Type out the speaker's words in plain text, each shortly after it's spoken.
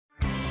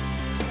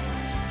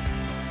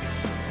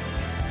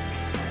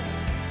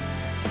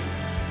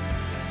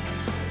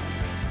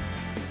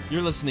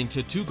You're listening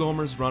to Two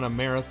Gomers Run a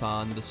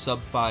Marathon, the Sub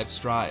 5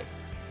 Strive,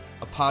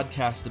 a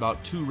podcast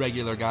about two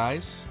regular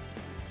guys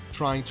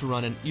trying to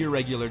run an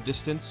irregular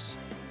distance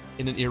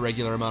in an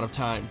irregular amount of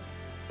time.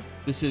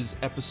 This is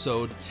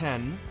episode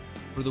 10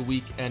 for the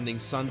week ending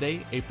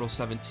Sunday, April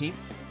 17th.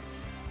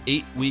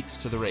 8 weeks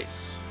to the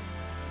race.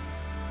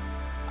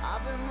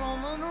 I've been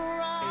roaming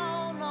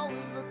around, always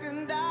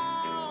looking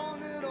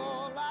down at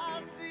all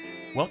I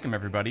see. Welcome,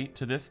 everybody,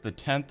 to this, the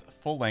 10th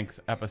full-length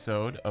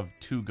episode of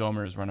Two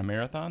Gomers Run a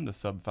Marathon, the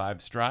Sub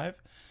 5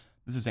 Strive.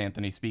 This is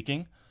Anthony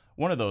speaking,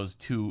 one of those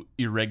two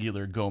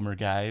irregular Gomer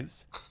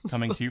guys,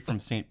 coming to you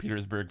from St.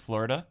 Petersburg,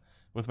 Florida,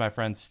 with my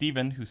friend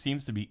Steven, who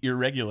seems to be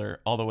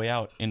irregular all the way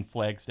out in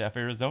Flagstaff,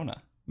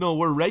 Arizona. No,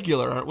 we're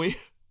regular, aren't we?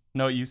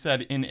 No, you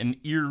said in an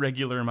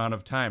irregular amount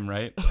of time,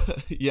 right?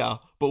 Yeah,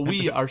 but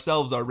we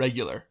ourselves are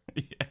regular.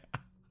 Yeah.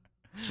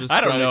 Just I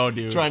don't know,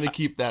 dude. Trying to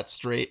keep that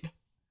straight.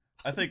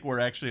 I think we're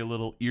actually a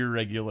little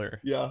irregular.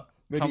 Yeah,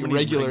 maybe How many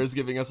regular is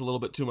giving us a little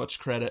bit too much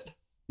credit.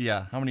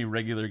 Yeah, how many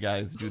regular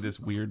guys do this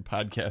weird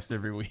podcast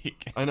every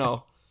week? I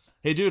know.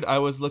 Hey, dude, I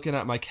was looking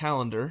at my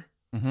calendar,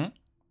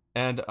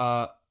 and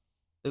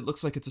it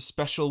looks like it's a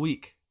special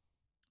week.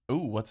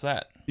 Ooh, what's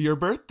that? Your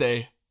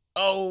birthday.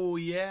 Oh,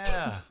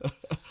 yeah.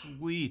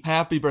 Sweet.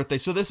 Happy birthday.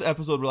 So this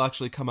episode will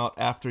actually come out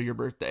after your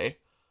birthday.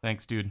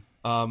 Thanks, dude.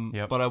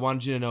 But I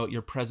wanted you to know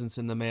your present's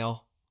in the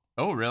mail.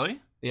 Oh, really?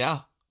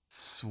 Yeah.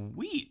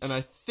 Sweet. And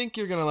I think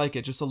you're going to like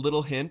it. Just a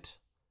little hint.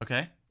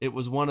 Okay. It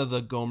was one of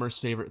the Gomer's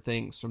favorite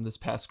things from this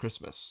past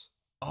Christmas.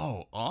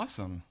 Oh,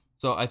 awesome.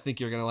 So I think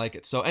you're going to like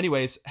it. So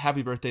anyways,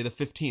 happy birthday, the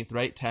 15th,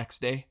 right? Tax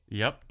day.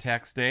 Yep,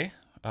 tax day.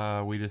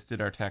 We just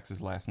did our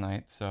taxes last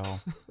night, so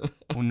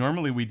well,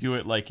 normally we do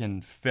it like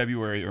in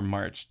February or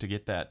March to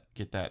get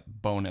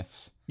that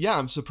bonus. Yeah,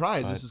 I'm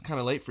surprised. But this is kind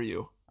of late for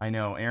you. I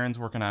know Erin's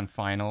working on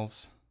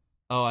finals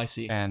Oh, I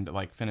see. and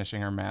like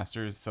finishing her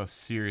masters. So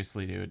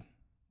seriously, dude,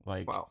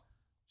 like Wow.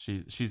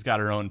 she's got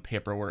her own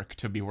paperwork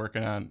to be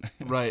working on.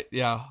 Right,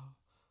 yeah.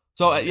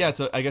 So yeah,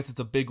 I guess it's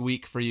a big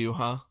week for you,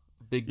 huh?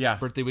 Big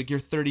birthday week. You're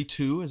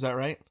 32, is that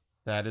right?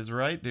 That is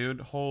right,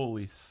 dude.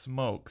 Holy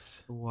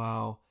smokes.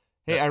 Wow.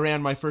 Hey, I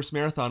ran my first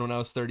marathon when I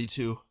was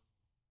 32.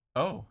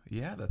 Oh,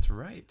 yeah, that's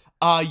right.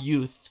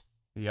 Youth.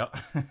 Yep.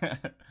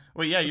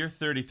 Well, yeah, you're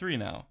 33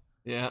 now.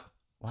 Yeah.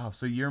 Wow,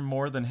 so you're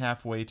more than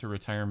halfway to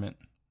retirement.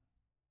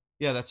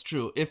 Yeah, that's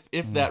true. If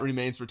that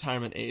remains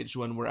retirement age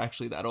when we're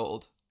actually that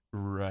old.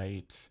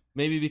 Right.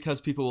 Maybe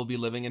because people will be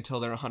living until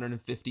they're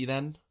 150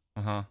 then.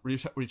 Uh-huh.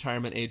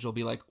 Retirement age will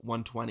be like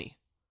 120.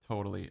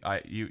 Totally.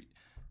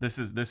 This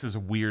is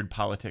weird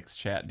politics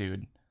chat,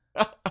 dude.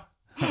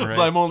 Right.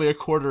 So I'm only a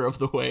quarter of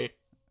the way.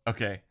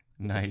 Okay,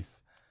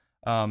 nice.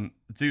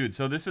 Dude,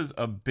 so this is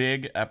a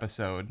big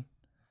episode.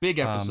 Big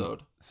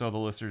episode. So the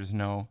listeners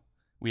know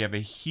we have a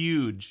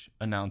huge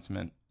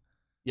announcement.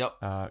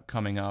 Yep.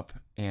 Coming up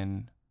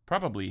in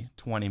probably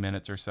 20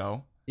 minutes or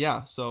so.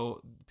 Yeah,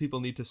 so people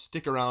need to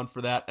stick around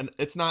for that. And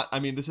it's not, I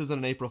mean, this isn't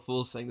an April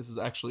Fool's thing. This is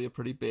actually a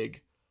pretty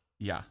big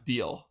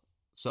deal.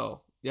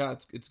 So, yeah,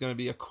 it's going to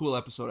be a cool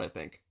episode, I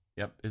think.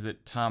 Yep. Is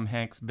it Tom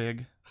Hanks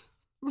big?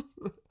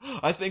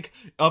 I think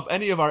of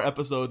any of our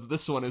episodes,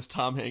 this one is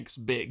Tom Hanks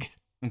big.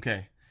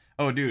 Okay.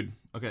 Oh, dude.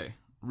 Okay.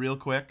 Real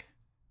quick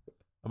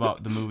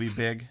about the movie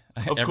Big.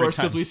 Of course,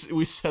 because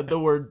we said the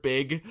word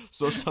big,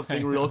 so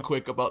something real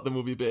quick about the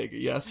movie Big.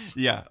 Yes.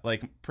 Yeah,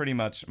 like pretty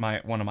much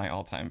one of my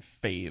all-time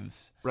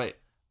faves. Right.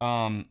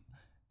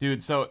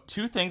 Dude, so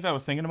two things I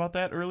was thinking about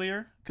that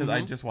earlier, because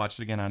I just watched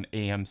it again on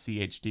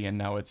AMC HD, and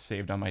now it's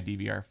saved on my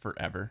DVR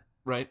forever.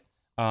 Right.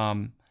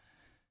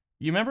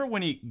 You remember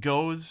when he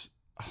goes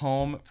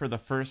home for the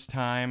first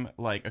time,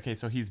 like, okay,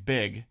 so he's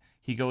big.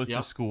 He goes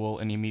to school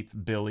and he meets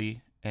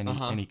Billy, and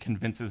he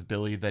convinces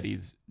Billy that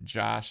he's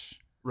Josh.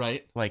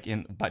 Right. Like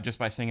just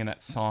by singing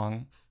that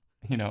song,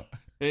 you know.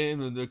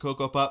 And then the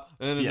Cocoa Pop,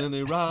 and then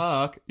they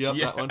rock. Yep,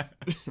 that one.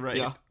 Right.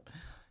 Yeah.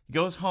 He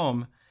goes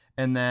home,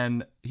 and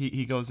then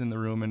he goes in the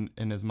room,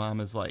 and his mom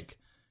is like,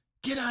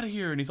 "Get out of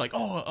here!" And he's like,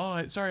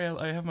 "Oh, sorry,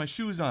 I have my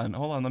shoes on.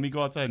 Hold on, let me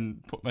go outside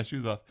and put my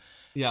shoes off."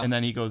 Yeah. And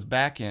then he goes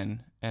back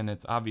in, and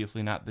it's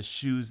obviously not the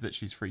shoes that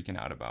she's freaking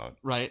out about.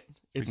 Right.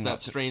 It's that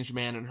strange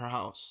man in her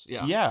house.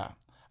 Yeah. Yeah.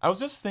 I was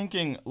just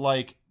thinking,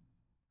 like,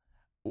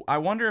 I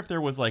wonder if there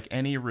was, like,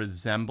 any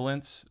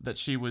resemblance that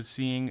she was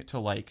seeing to,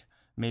 like,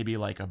 maybe,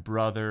 like, a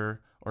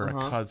brother or a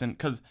cousin.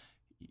 Because,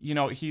 you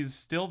know, he's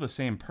still the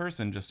same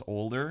person, just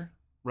older.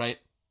 Right.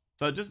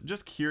 So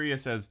just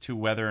curious as to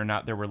whether or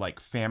not there were,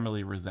 like,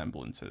 family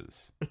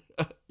resemblances.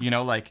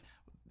 like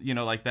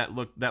that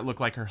looked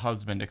like her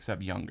husband,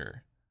 except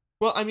younger.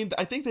 Well, I mean,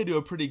 I think they do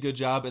a pretty good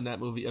job in that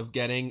movie of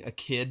getting a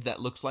kid that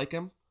looks like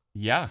him.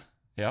 Yeah.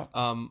 Yeah.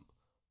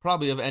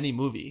 Probably of any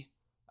movie.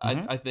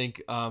 I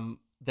think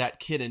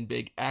that kid in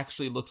Big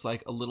actually looks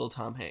like a little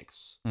Tom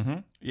Hanks.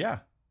 Yeah.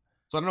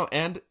 So I don't know.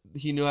 And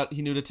he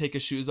knew to take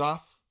his shoes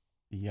off.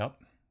 Yep.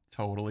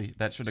 Totally.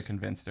 That should have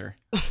convinced her.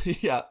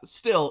 Yeah.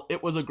 Still,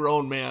 it was a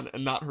grown man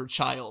and not her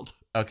child.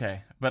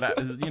 Okay. But,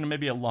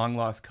 maybe a long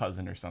lost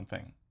cousin or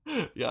something.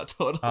 Yeah,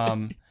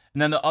 totally.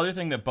 And then the other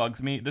thing that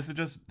bugs me, this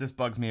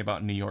bugs me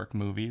about New York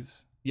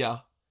movies, Yeah.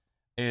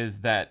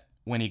 is that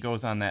when he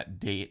goes on that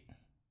date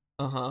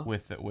Uh-huh.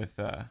 with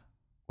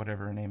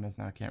whatever her name is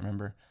now, I can't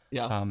remember.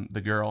 Yeah.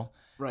 The girl.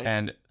 Right.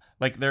 And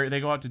like they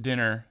go out to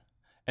dinner,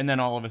 and then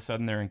all of a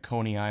sudden they're in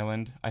Coney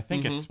Island. I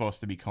think it's supposed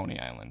to be Coney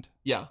Island.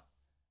 Yeah.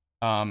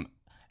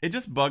 It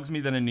just bugs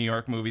me that in New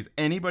York movies,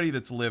 anybody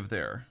that's lived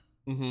there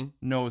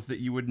knows that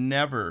you would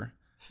never,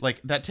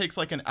 like, that takes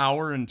like an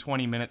hour and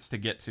 20 minutes to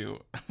get to.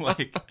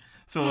 Like,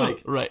 so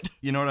like, Right.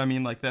 you know what I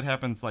mean? Like that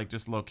happens like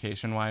just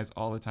location wise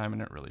all the time,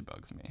 and it really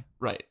bugs me.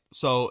 Right.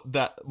 So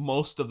that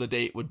most of the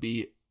date would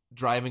be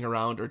driving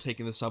around or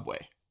taking the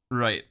subway.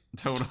 Right.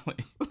 Totally.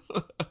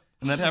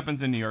 And that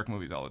happens in New York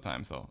movies all the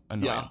time. So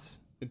annoyance.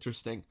 Yeah.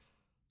 Interesting.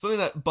 Something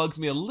that bugs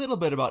me a little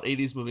bit about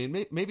 80s movie,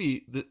 and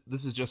maybe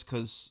this is just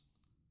because,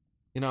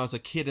 you know, I was a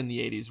kid in the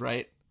 80s,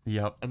 right?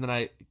 Yep. And then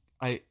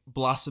I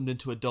blossomed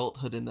into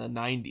adulthood in the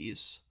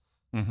 90s.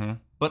 Mm-hmm.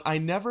 But I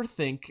never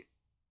think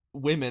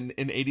women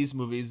in 80s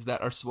movies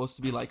that are supposed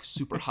to be like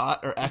super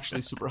hot are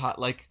actually super hot.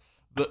 Like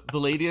the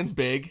lady in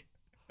Big,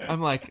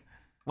 I'm like,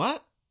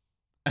 what?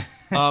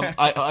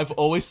 I've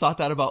always thought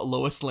that about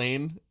Lois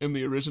Lane in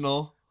the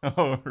original.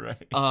 Oh,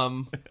 right.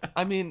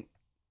 I mean,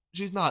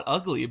 she's not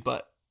ugly,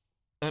 but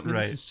I mean,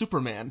 Right. this is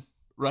Superman,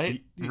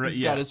 right? Right, He's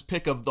yeah. got his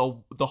pick of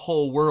the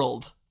whole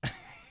world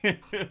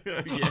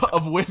Yeah.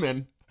 of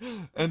women,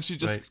 and she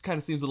just Right. kind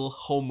of seems a little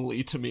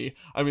homely to me.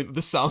 I mean,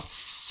 this sounds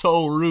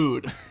so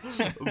rude,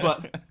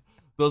 but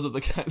those are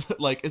the kinds that,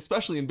 like,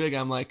 especially in Big,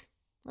 I'm like,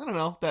 I don't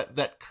know,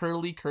 that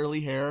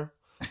curly hair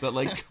that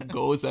like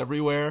goes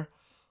everywhere.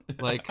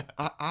 Like,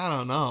 I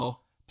don't know.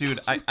 Dude,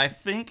 I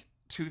think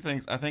two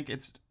things. I think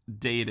it's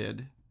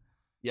dated.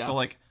 Yeah. So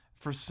like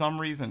for some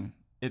reason,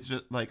 it's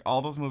just like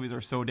all those movies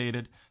are so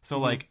dated. So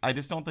like I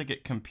just don't think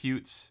it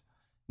computes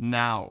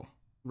now.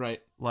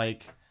 Right.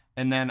 Like,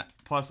 and then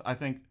plus I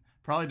think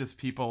probably just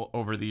people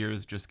over the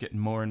years just getting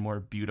more and more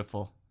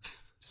beautiful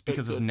just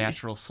because of could be.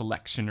 natural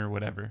selection or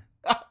whatever.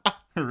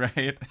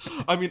 Right?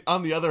 I mean,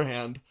 on the other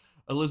hand,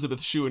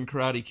 Elizabeth Shue in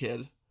Karate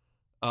Kid.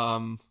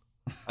 I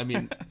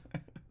mean,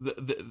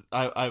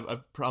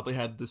 I've probably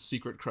had this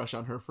secret crush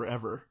on her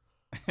forever,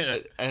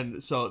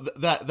 and so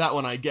that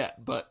one I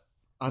get, but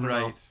I don't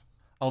know.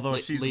 Although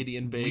she's Lady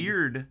in Big.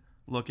 weird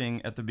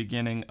looking at the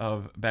beginning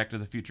of Back to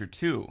the Future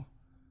 2.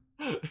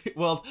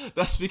 Well,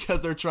 that's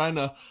because they're trying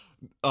to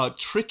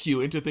trick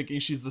you into thinking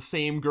she's the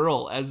same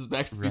girl as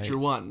Back to the Future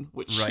Right. 1,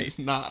 which Right. she's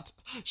not.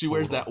 She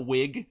wears that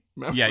wig.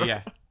 Remember?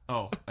 Yeah.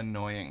 Oh,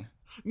 annoying.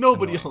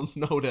 Nobody will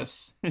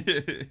notice.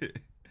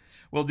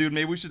 Well, dude,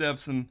 maybe we should have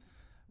some.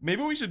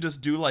 Maybe we should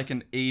just do like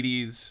an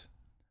 80s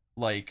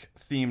like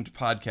themed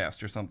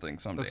podcast or something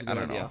someday. That's a good I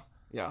don't idea. know.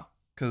 Yeah.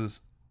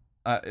 Because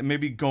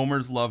maybe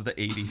Gomers love the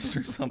 80s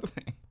or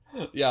something.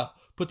 Yeah.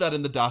 Put that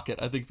in the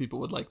docket. I think people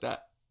would like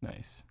that.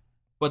 Nice.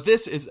 But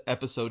this is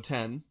episode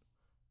 10.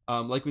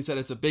 Like we said,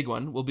 it's a big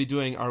one. We'll be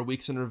doing our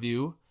weeks in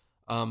review.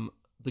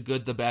 The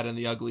good, the bad, and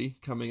the ugly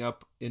coming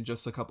up in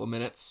just a couple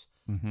minutes.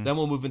 Mm-hmm. Then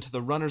we'll move into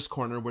the runner's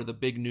corner where the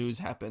big news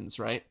happens,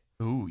 right?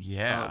 Ooh,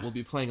 yeah. We'll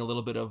be playing a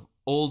little bit of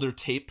older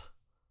tape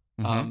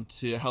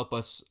to help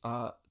us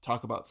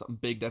talk about something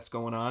big that's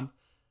going on.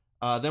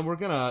 Then we're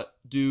going to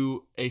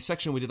do a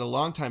section we did a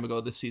long time ago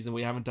this season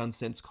we haven't done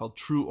since called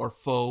True or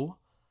Faux.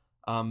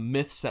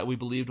 Myths that we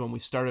believed when we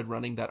started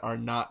running that are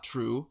not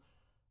true.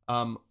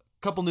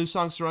 Couple new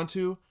songs to run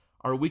to,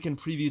 our weekend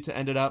preview to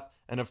end it up,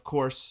 and of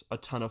course, a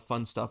ton of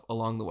fun stuff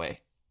along the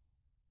way.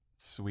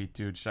 Sweet,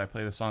 dude. Should I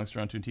play the songs to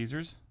run to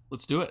teasers?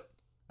 Let's do it.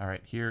 All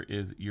right, here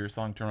is your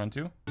song to run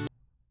to.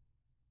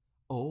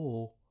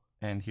 Oh.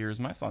 And here's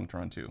my song to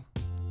run to.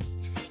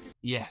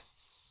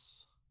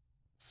 Yes.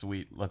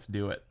 Sweet, let's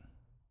do it.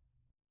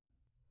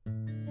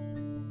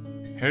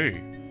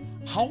 Hey,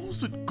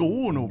 how's it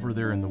going over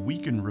there in the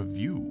weekend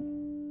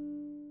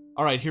review?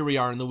 All right, here we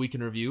are in the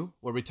weekend review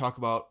where we talk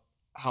about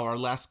how our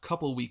last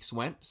couple weeks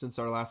went since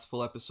our last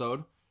full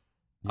episode.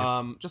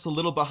 Yep. Just a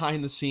little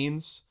behind the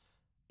scenes.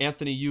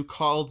 Anthony, you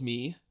called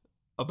me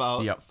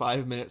about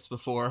 5 minutes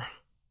before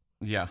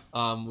Yeah.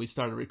 we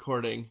started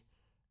recording,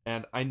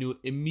 and I knew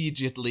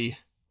immediately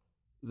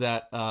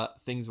that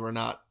things were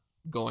not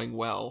going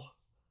well.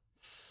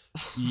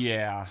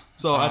 Yeah.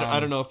 So I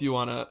don't know if you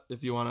wanna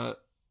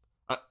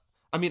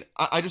I mean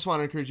I just want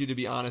to encourage you to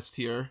be honest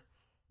here.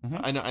 Mhm.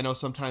 I know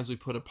sometimes we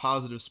put a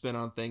positive spin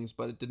on things,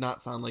 but it did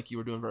not sound like you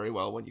were doing very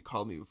well when you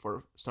called me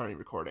before starting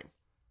recording.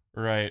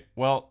 Right.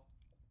 Well,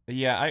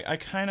 yeah, I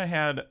kind of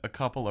had a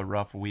couple of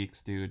rough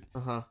weeks, dude.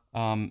 Uh-huh.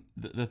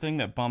 The thing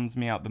that bums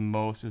me out the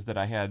most is that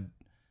I had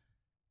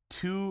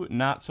 2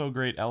 not so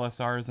great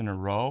LSRs in a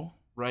row.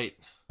 Right.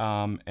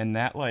 And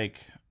that I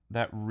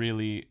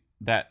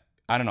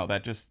don't know,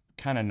 that just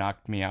kind of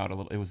knocked me out a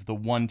little. It was the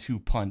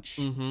 1-2 punch,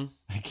 Mm-hmm.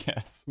 I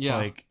guess. Yeah.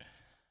 Like,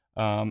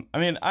 I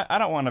mean, I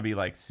don't want to be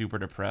like super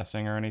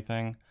depressing or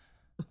anything.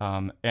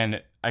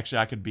 And actually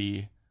I could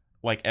be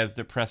like as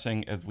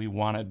depressing as we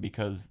wanted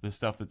because the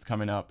stuff that's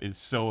coming up is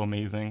so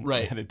amazing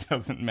Right. that it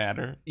doesn't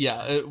matter.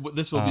 Yeah,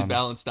 this will be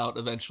balanced out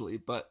eventually,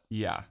 but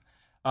Yeah.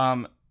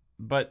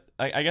 But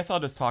I guess I'll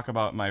just talk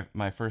about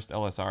my first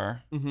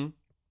LSR. Mm-hmm.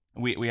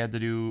 We had to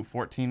do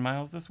 14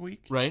 miles this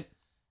week. Right.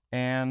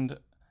 And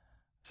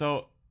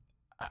so,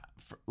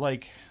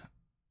 like,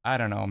 I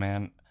don't know,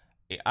 man.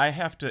 I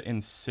have to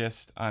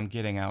insist on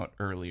getting out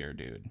earlier,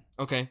 dude.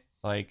 Okay.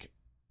 Like,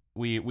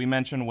 we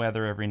mention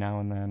weather every now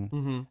and then.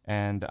 Mm-hmm.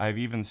 And I've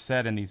even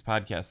said in these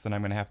podcasts that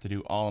I'm going to have to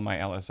do all of my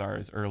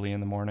LSRs early in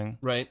the morning.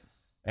 Right.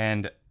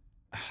 And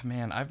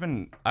man, I've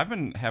been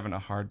having a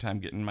hard time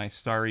getting my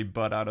starry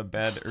butt out of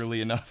bed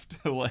early enough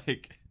to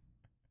like.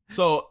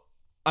 So,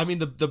 I mean,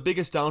 the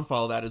biggest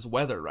downfall of that is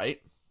weather,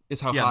 right?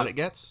 Is how hot it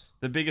gets.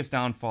 The biggest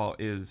downfall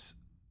is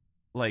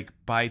like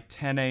by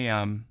 10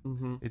 a.m.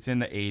 Mm-hmm. it's in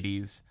the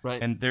 80s,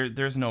 Right. and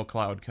there's no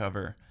cloud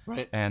cover,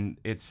 Right. and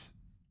it's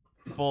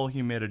full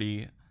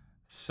humidity.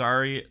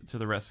 Sorry to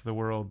the rest of the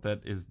world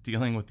that is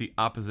dealing with the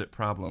opposite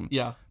problem.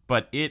 Yeah.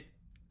 But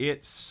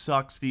it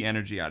sucks the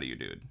energy out of you,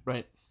 dude.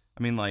 Right.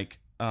 I mean, like,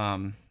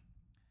 and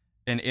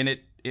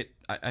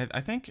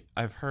I think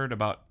I've heard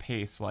about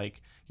pace,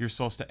 like you're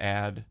supposed to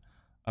add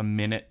a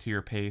minute to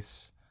your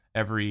pace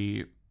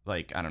every,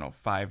 like, I don't know,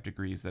 5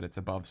 degrees that it's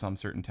above some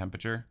certain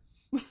temperature.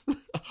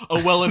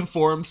 A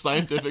well-informed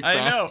scientific fact.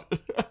 I know.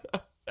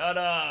 Shut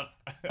up.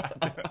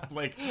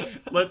 Like,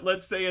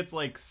 let's say it's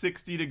like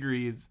 60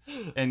 degrees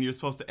and you're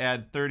supposed to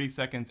add 30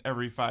 seconds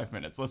every 5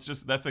 minutes.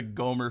 That's a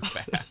Gomer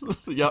fact.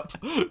 Yep.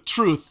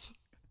 Truth.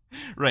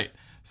 Right.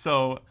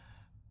 So,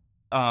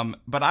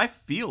 but I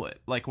feel it.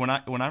 Like when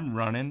I'm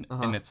running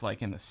and it's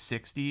like in the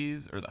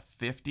 60s or the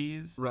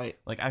 50s. Right.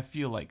 Like I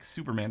feel like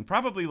Superman.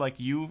 Probably like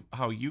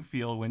how you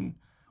feel when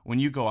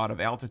you go out of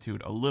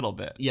altitude a little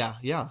bit. Yeah.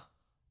 Yeah.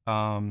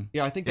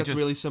 Yeah, I think that's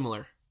really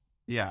similar.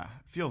 Yeah,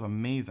 feels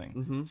amazing.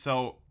 Mm-hmm.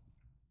 So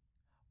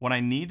what I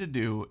need to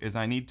do is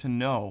I need to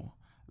know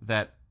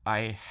that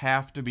I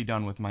have to be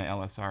done with my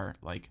LSR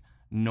like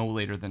no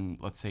later than,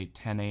 let's say,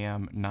 10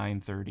 a.m.,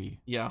 9:30.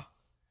 Yeah.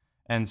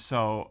 And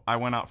so I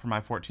went out for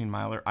my 14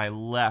 miler. I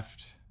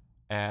left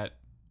at,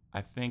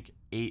 I think,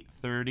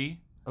 8:30.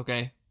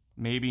 Okay.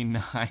 Maybe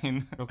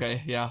 9.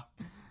 Okay. Yeah.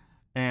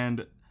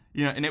 And,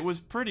 and it was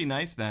pretty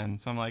nice then.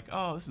 So I'm like,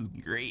 oh, this is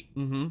great.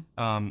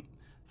 Mm-hmm.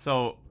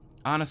 So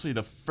honestly,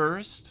 the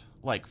first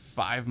like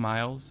 5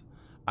 miles,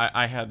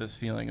 I had this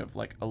feeling of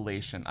like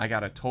elation. I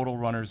got a total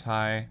runner's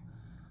high.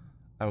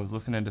 I was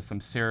listening to some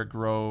Sarah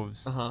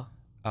Groves.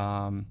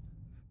 And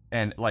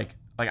like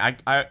I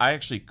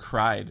actually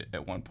cried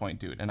at one point,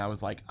 dude. And I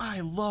was like,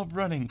 I love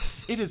running.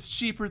 It is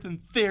cheaper than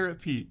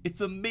therapy.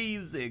 It's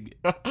amazing.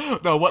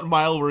 No, what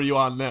mile were you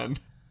on then?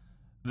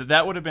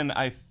 That would have been,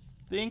 I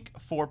think,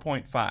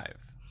 4.5.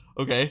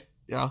 Okay.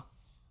 Yeah.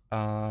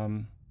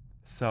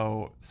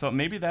 So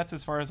maybe that's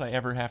as far as I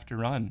ever have to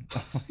run.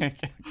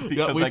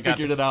 Yeah, we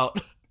figured it out.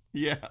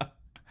 Yeah.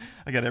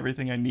 I got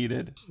everything I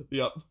needed.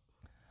 Yep.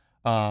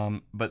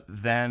 But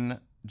then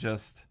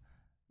just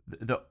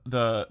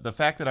the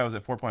fact that I was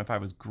at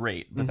 4.5 was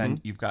great, but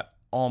then you've got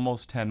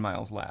almost 10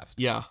 miles left.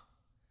 Yeah.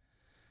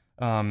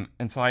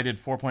 And so I did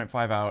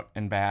 4.5 out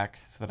and back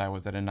so that I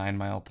was at a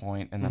 9-mile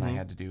point, and then I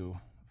had to do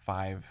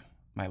 5,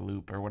 my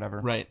loop or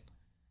whatever. Right.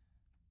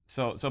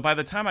 So by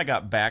the time I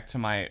got back to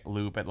my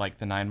loop at like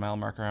the 9-mile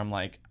marker, I'm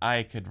like,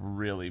 I could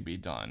really be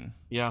done.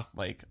 Yeah.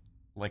 Like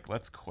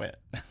let's quit.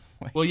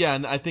 Well, yeah,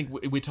 and I think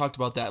we talked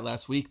about that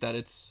last week, that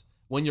it's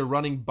when you're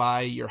running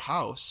by your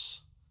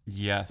house.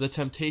 Yes. The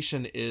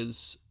temptation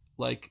is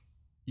like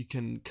you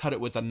can cut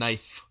it with a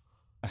knife.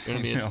 You know what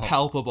I mean? It's know.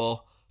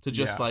 palpable to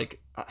just Yeah.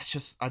 like I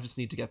just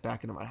need to get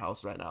back into my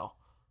house right now.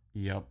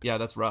 Yep. Yeah,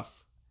 that's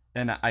rough.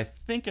 And I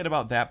think at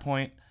about that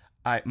point,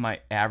 my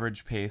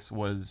average pace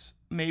was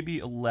maybe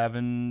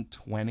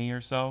 11:20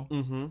 or so.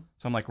 Mm-hmm.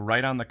 So I'm like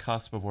right on the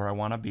cusp of where I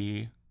want to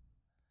be.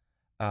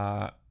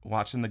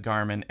 Watching the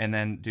Garmin, and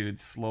then, dude,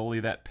 slowly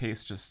that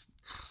pace just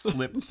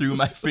slipped through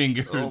my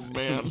fingers. Oh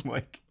man!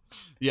 Like,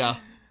 yeah.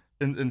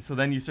 And so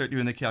then you start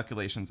doing the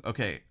calculations.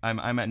 Okay, I'm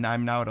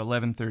now at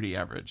 11:30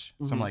 average.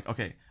 So I'm like,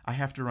 okay, I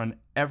have to run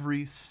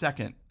every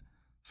second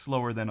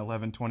slower than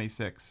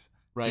 11:26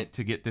 Right.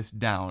 to get this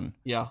down.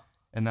 Yeah.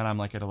 And then I'm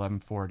like at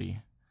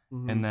 11:40.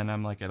 And then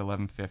I'm like at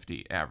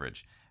 11:50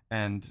 average,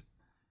 and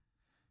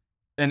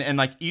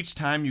like each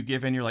time you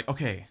give in, you're like,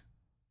 okay,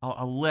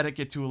 I'll let it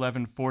get to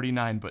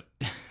 11:49, but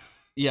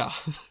yeah,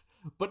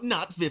 but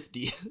not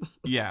 50.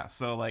 yeah.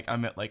 So like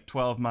I'm at like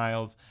 12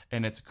 miles,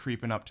 and it's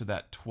creeping up to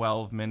that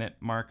 12-minute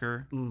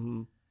marker,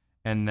 and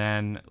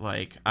then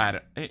like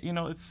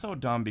it's so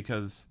dumb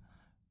because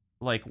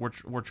like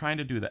we're trying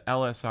to do the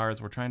LSRs,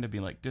 we're trying to be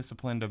like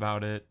disciplined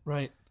about it,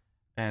 Right.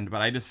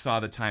 but I just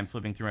saw the time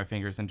slipping through my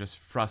fingers and just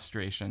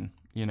frustration,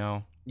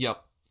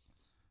 Yep.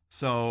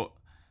 So,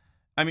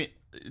 I mean,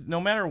 no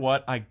matter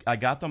what, I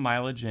got the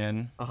mileage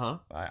in.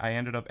 I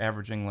ended up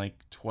averaging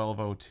like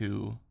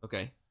 12:02.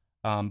 Okay.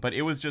 But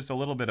it was just a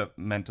little bit of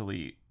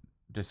mentally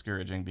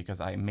discouraging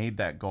because I made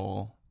that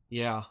goal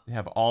Yeah. to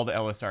have all the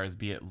LSRs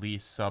be at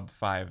least sub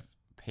 5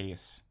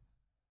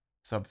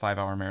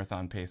 hour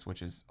marathon pace,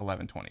 which is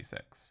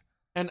 11:26.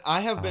 And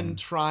I have been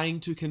trying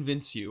to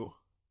convince you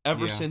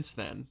ever Yeah. since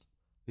then.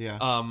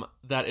 Yeah.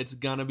 That it's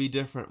gonna be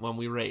different when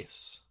we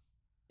race.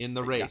 in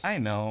the race. I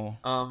know.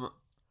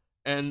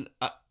 And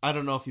I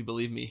don't know if you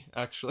believe me,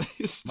 actually.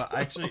 But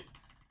actually,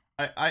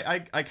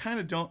 I kind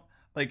of don't,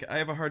 like, I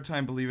have a hard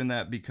time believing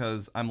that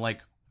because I'm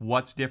like,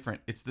 what's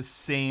different? It's the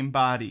same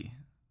body.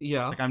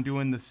 Yeah. Like, I'm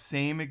doing the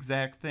same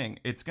exact thing.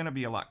 It's going to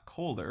be a lot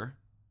colder.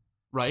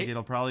 Right. Like,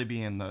 it'll probably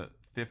be in the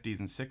 50s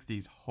and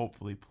 60s,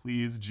 hopefully.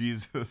 Please,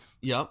 Jesus.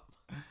 Yep.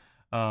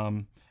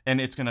 And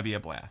it's going to be a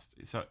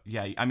blast. So,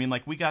 yeah, I mean,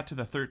 like, we got to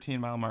the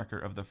 13-mile marker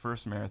of the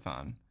first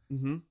marathon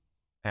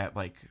at,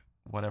 like,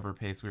 whatever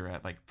pace we were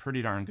at, like,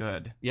 pretty darn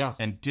good. Yeah.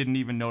 And didn't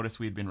even notice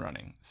we'd been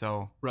running.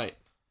 So, right.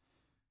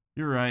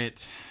 You're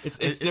right.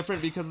 It's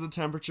different because of the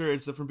temperature.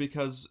 It's different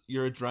because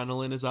your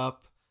adrenaline is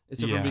up. It's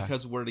different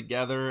because we're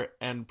together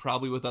and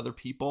probably with other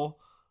people,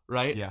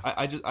 right? Yeah.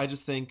 I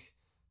just think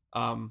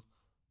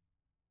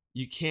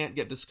you can't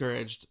get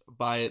discouraged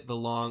by the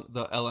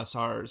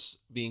LSRs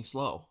being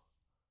slow.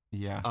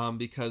 Yeah.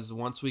 Because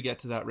once we get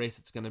to that race,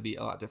 it's going to be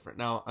a lot different.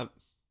 Now,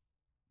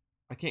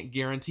 I can't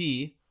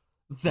guarantee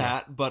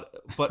that, but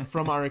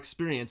from our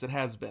experience, it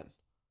has been.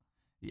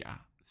 Yeah.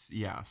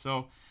 Yeah.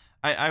 So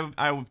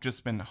I've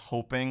just been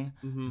hoping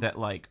that,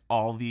 like,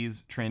 all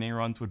these training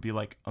runs would be,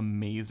 like,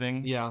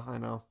 amazing. Yeah, I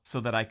know. So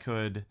that I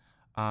could,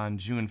 on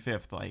June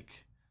 5th,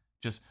 like,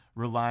 just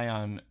rely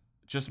on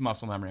just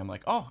muscle memory. I'm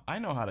like, oh, I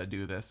know how to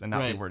do this and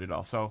not be worried at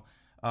all. So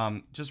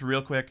just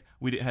real quick,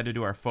 we had to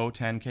do our faux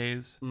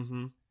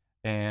 10Ks.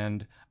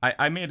 And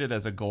I made it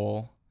as a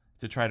goal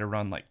to try to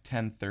run, like,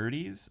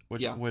 10:30s,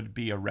 which would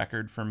be a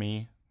record for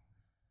me.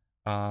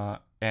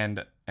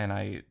 And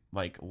I,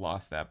 like,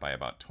 lost that by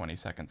about 20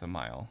 seconds a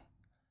mile.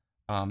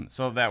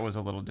 So that was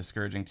a little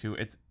discouraging too.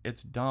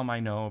 It's dumb, I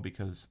know,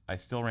 because I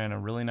still ran a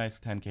really nice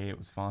 10K. It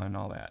was fun,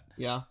 all that.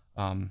 Yeah.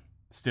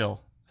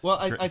 Still. Well,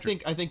 I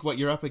think what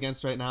you're up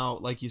against right now,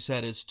 like you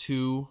said, is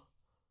 2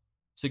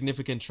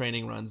 significant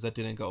training runs that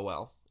didn't go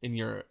well in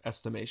your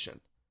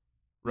estimation,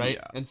 right?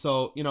 Yeah. And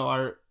so, you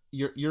know,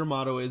 your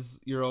motto is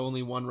you're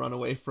only 1 run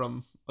away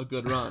from a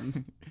good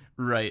run,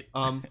 right?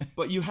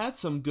 But you had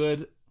some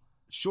good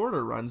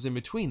shorter runs in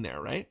between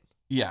there, right?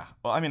 Yeah.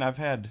 Well, I mean,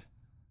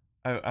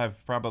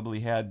 I've probably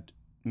had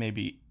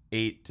maybe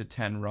 8 to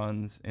 10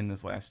 runs in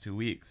this last 2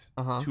 weeks,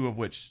 2 of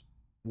which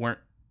weren't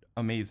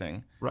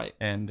amazing, right?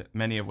 And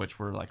many of which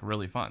were, like,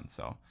 really fun.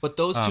 So, but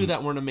those 2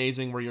 that weren't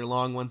amazing were your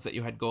long ones that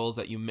you had goals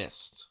that you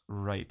missed.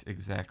 Right.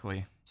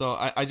 Exactly. So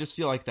I just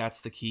feel like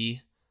that's the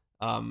key.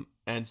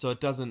 And so it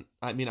doesn't.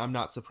 I mean, I'm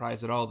not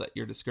surprised at all that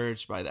you're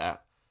discouraged by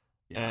that.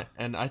 Yeah.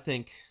 And I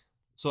think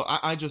so.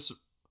 I just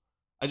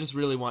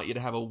really want you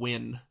to have a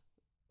win,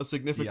 a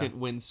significant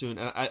win soon.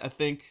 And I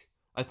think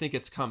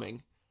it's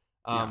coming.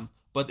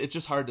 But it's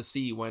just hard to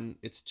see when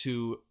it's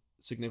 2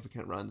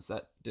 significant runs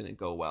that didn't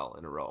go well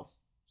in a row.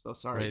 So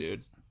sorry,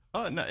 dude.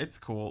 Oh, no, it's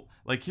cool.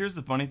 Like, here's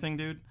the funny thing,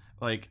 dude.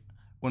 Like,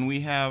 when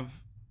we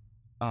have,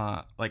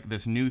 like,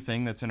 this new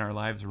thing that's in our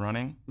lives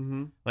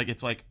running, like,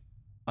 it's like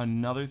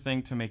another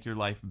thing to make your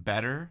life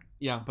better.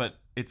 Yeah. But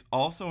it's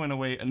also, in a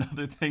way,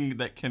 another thing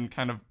that can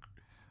kind of,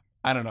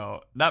 I don't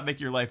know, not make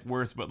your life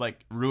worse, but,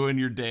 like, ruin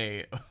your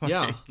day.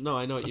 Yeah, no,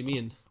 I know what you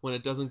mean. When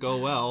it doesn't go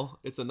well,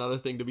 it's another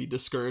thing to be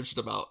discouraged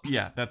about.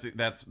 Yeah, that's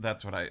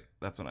what I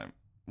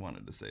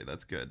wanted to say.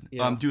 That's good.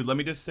 Yeah. Dude, let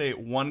me just say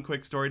one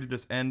quick story to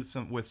just end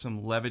with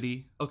some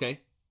levity. Okay.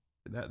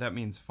 That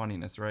means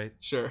funniness, right?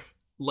 Sure.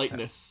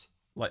 Lightness.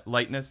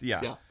 Lightness,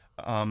 yeah.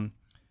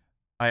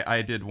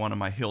 I did one of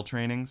my hill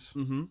trainings,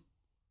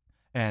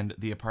 and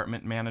the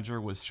apartment manager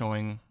was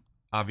showing,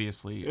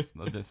 obviously,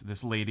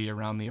 this lady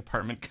around the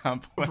apartment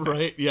complex.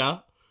 Right, yeah.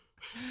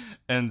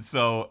 And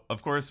so,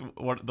 of course,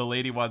 what the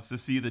lady wants to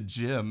see the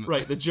gym.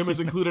 Right, the gym is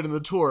included in the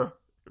tour.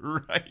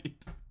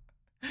 Right.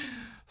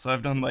 So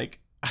I've done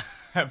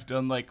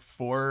like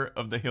 4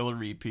 of the hill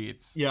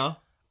repeats. Yeah.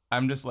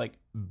 I'm just like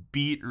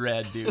beat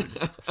red, dude.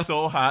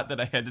 So hot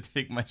that I had to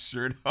take my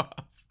shirt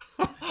off.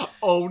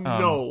 Oh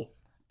no.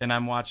 And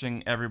I'm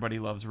watching Everybody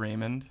Loves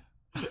Raymond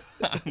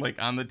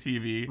like on the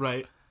TV.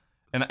 Right.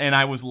 And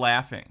I was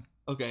laughing.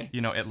 Okay.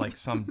 You know, at like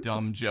some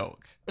dumb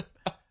joke.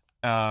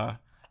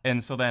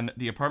 And so then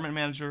the apartment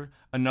manager,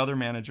 another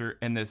manager,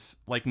 and this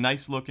like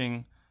nice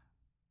looking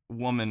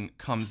woman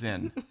comes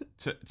in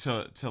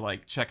to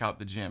like check out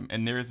the gym,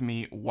 and there's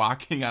me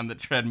walking on the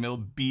treadmill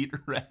beat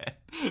red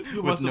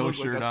with no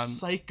shirt like a on.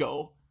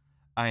 Psycho.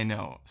 I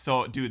know.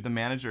 So dude, the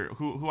manager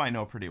who I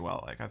know pretty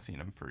well, like I've seen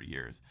him for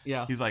years.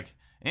 Yeah. He's like,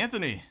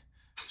 Anthony,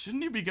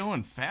 shouldn't you be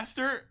going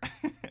faster?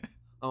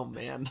 Oh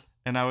man.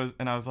 And I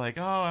was like,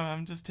 oh,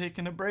 I'm just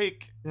taking a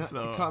break. Yeah,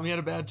 so you caught me at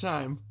a bad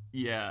time.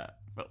 Yeah,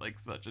 felt like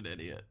such an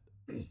idiot.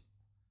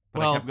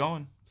 But I kept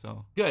going.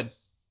 So good.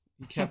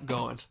 You kept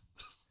going.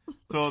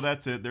 So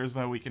that's it. There's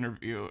my week in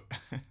review.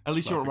 At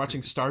least you weren't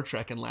watching Star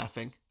Trek and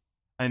laughing.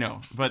 I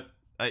know, but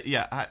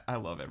yeah, I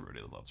love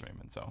Everybody Loves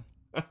Raymond. So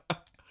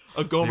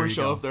a Gomer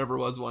show if there ever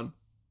was one.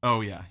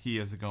 Oh yeah, he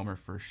is a Gomer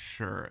for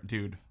sure,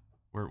 dude.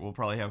 We'll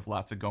probably have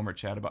lots of Gomer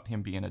chat about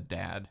him being a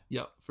dad.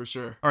 Yep, for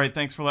sure. All right,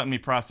 thanks for letting me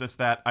process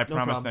that. I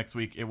promise next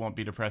week it won't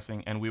be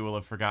depressing, and we will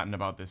have forgotten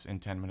about this in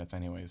 10 minutes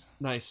anyways.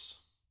 Nice.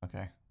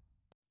 Okay.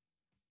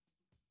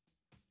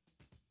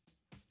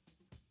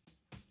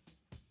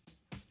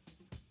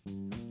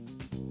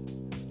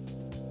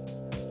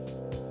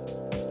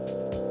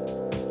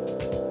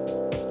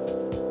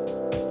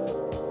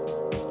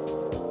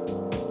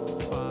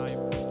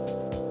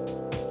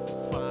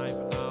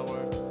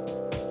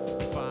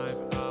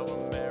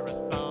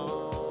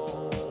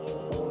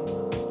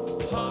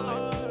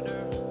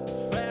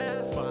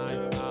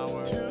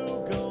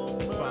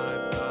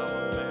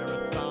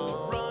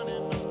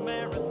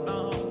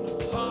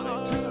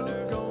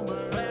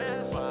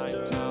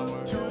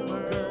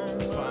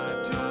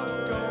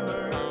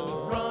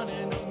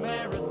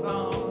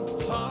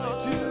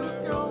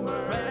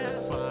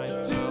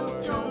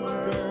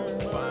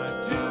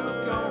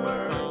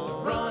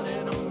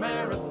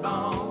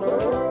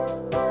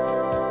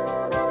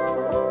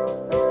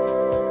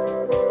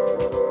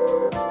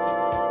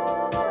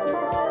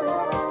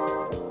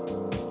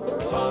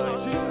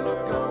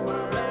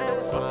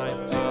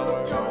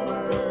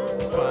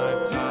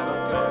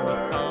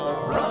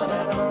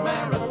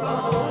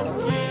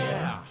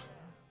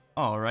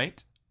 All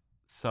right.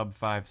 Sub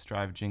 5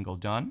 Strive jingle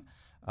done.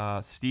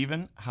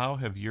 Steven, how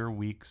have your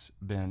weeks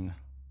been?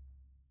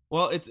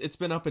 Well, it's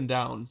been up and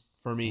down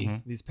for me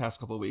Mhm. these past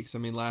couple of weeks. I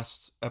mean,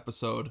 last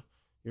episode,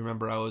 you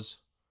remember I was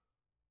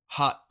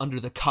hot under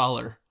the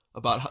collar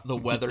about the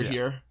weather Yeah.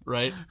 here,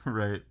 right?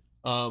 Right.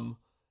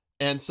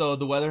 And so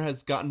the weather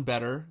has gotten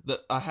better.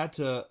 I had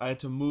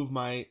to move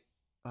my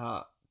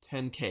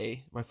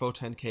 10K, my faux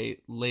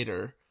 10K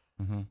later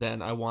Mm-hmm.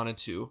 than I wanted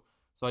to.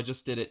 So I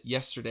just did it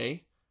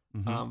yesterday,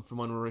 Mm-hmm. from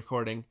when we're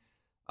recording,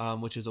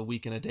 which is a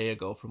week and a day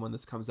ago from when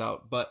this comes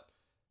out. But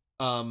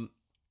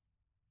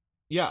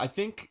yeah, I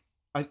think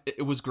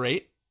it was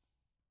great.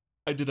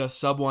 I did a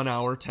sub 1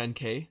 hour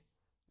 10K,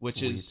 which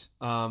Sweet. is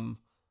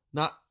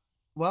not,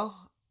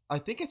 well, I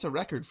think it's a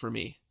record for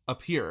me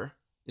up here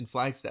in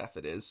Flagstaff.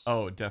 It is.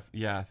 Oh,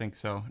 yeah, I think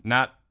so.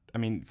 Not, I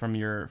mean, from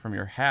your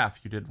half,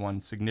 you did one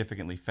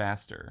significantly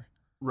faster.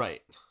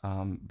 Right.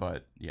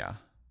 But yeah.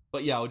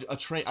 But yeah,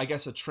 I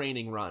guess a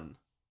training run.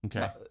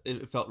 Okay.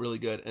 It felt really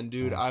good. And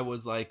dude, Nice. I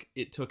was like,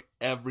 it took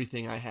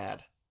everything I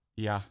had.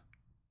 Yeah.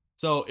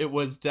 So it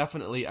was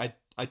definitely, I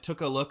took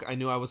a look, I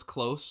knew I was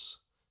close,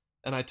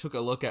 and I took a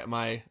look at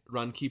my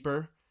run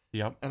keeper,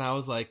 Yep. and I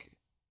was like,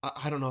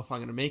 I don't know if I'm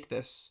going to make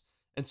this.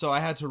 And so I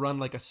had to run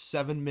like a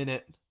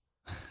 7-minute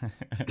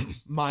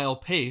mile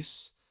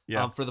pace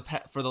Yeah. for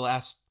the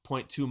last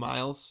 0.2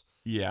 miles.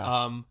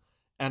 Yeah.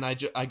 And I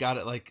got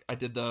it, like, I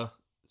did the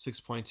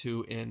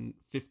 6.2 in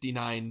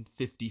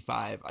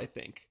 59:55, I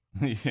think.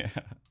 Yeah.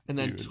 And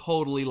then Dude.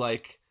 totally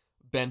like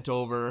bent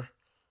over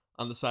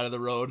on the side of the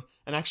road.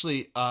 And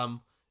actually, I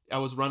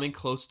was running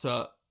close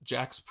to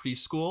Jack's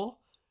preschool,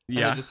 and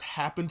Yeah. it just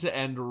happened to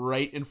end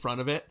right in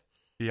front of it.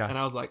 Yeah. And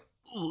I was like,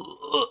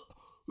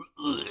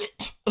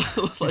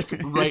 like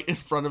right in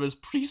front of his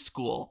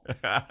preschool.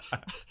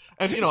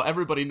 And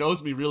everybody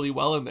knows me really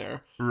well in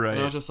there. And I was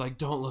Right. just like,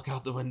 don't look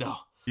out the window.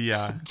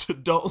 Yeah.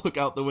 Don't look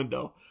out the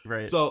window.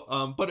 Right.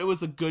 So, but it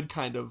was a good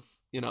kind of,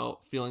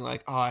 feeling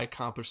like, oh, I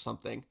accomplished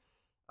something.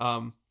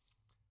 So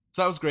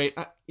that was great.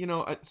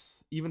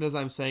 Even as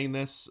I'm saying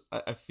this,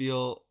 I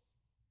feel,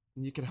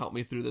 you can help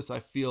me through this. I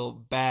feel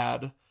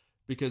bad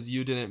because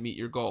you didn't meet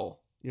your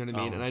goal. You know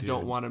what I mean? Oh, And I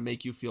don't dude. want to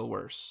make you feel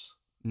worse.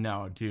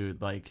 No,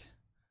 dude, like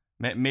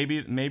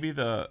maybe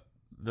the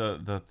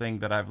thing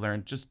that I've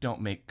learned, just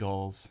don't make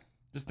goals.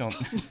 Just don't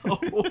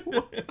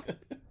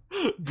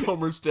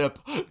Gomer's tip: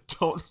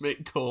 don't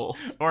make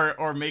goals.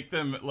 or make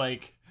them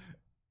like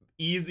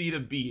easy to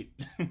beat.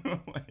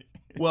 Like,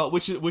 Well,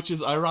 which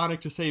is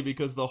ironic to say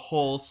because the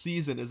whole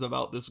season is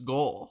about this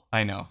goal.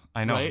 I know.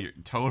 Right? You're,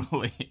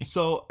 totally.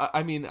 So,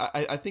 I mean,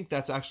 I think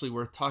that's actually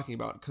worth talking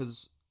about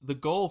because the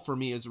goal for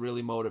me is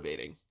really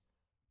motivating,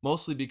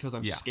 mostly because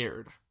I'm Yeah.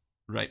 scared,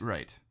 Right.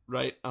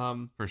 right?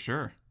 For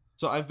sure.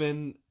 So I've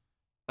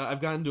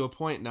gotten to a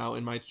point now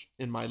in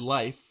my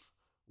life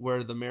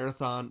where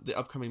the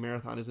upcoming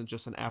marathon isn't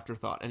just an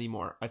afterthought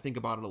anymore. I think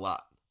about it a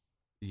lot.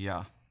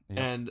 Yeah.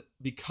 And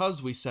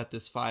because we set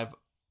this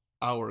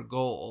 5-hour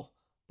goal,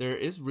 there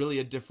is really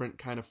a different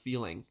kind of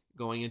feeling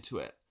going into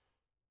it,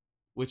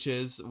 which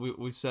is,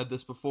 we've said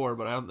this before,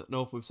 but I don't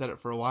know if we've said it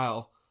for a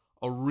while,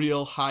 a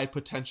real high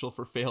potential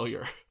for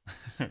failure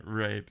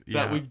Right.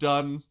 Yeah. that we've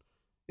done,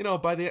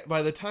 by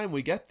the time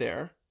we get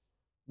there,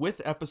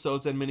 with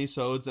episodes and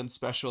minisodes and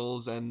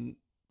specials and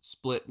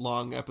split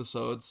long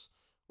episodes,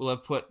 we'll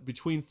have put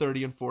between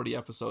 30 and 40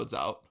 episodes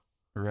out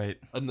Right.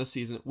 in the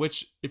season,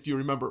 which, if you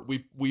remember,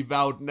 we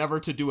vowed never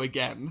to do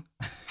again.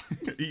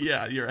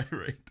 Yeah, you're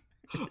right.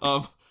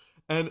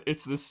 And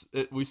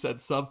we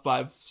said sub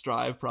 5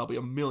 strive probably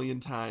a million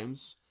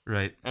times,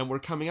 Right. and we're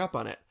coming up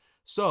on it.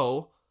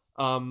 So,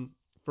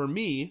 for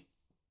me,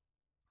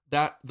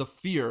 that the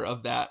fear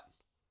of that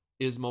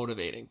is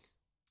motivating.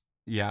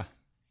 Yeah.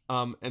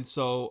 And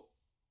so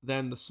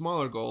then the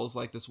smaller goals,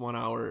 like this 1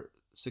 hour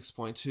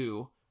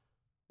 6.2,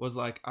 was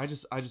like, I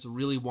just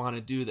really want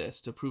to do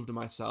this to prove to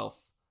myself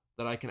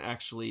that I can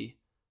actually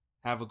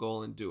have a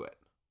goal and do it.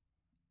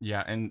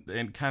 Yeah,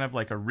 and kind of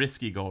like a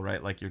risky goal,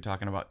 right? Like you're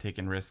talking about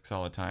taking risks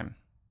all the time,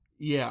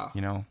 Yeah.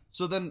 you know?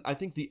 So then I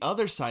think the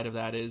other side of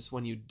that is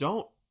when you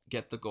don't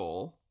get the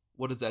goal,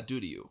 what does that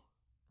do to you?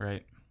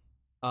 Right.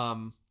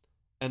 And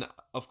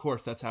of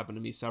course that's happened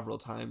to me several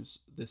times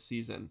this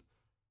season.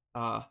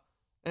 And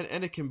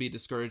it can be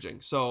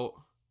discouraging.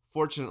 So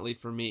fortunately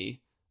for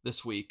me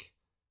this week,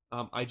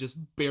 I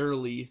just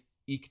barely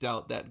eked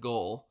out that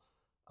goal.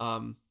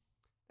 And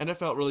it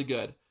felt really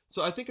good.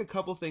 So I think a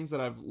couple things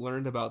that I've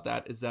learned about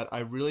that is that I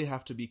really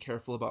have to be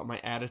careful about my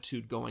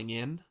attitude going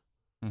in.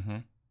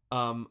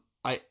 Mm-hmm.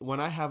 When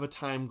I have a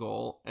time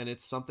goal and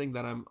it's something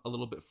that I'm a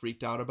little bit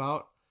freaked out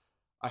about,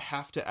 I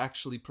have to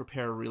actually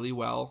prepare really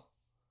well,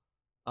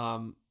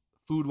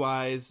 food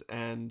wise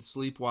and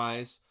sleep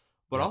wise,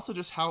 but also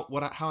just how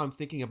I'm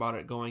thinking about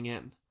it going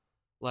in.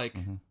 Like,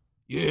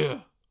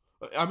 yeah.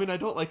 I mean, I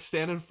don't like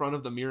stand in front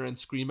of the mirror and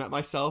scream at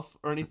myself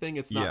or anything.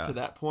 It's not to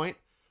that point,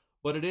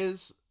 but it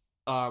is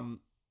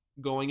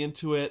going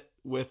into it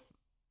with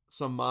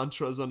some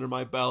mantras under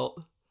my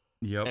belt.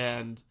 Yep.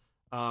 And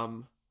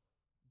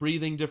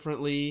breathing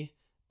differently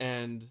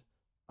and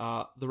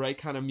the right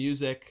kind of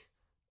music.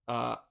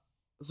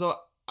 So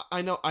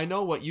I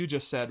know what you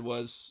just said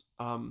was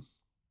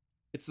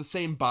it's the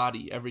same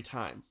body every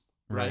time,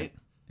 right?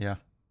 Yeah.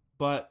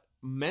 But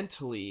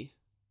mentally,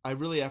 I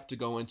really have to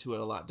go into it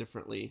a lot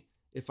differently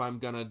if I'm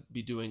going to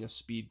be doing a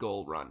speed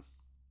goal run.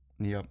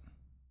 Yep.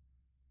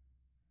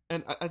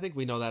 And I think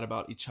we know that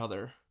about each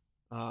other.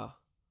 But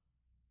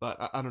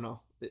I don't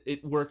know.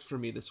 It worked for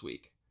me this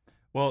week.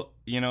 Well,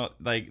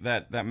 like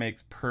that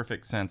makes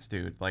perfect sense,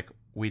 dude. Like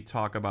we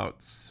talk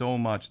about so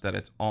much that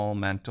it's all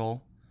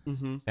mental.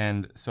 Mm-hmm.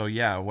 And so,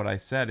 yeah, what I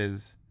said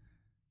is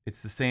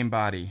it's the same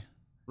body.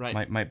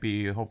 Right. Might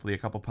be hopefully a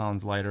couple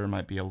pounds lighter,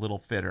 might be a little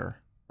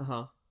fitter.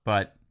 Uh-huh.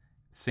 But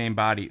same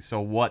body. So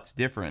what's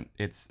different?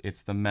 It's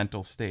the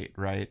mental state,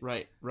 right?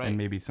 Right. And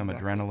maybe some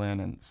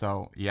adrenaline. And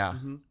so, yeah.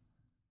 Mm-hmm.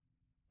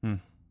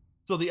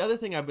 So the other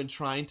thing I've been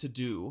trying to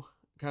do,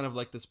 kind of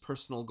like this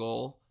personal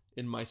goal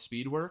in my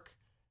speed work,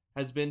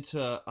 has been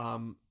to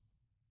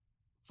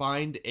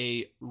find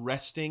a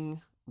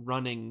resting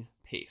running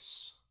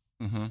pace.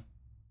 Mm-hmm.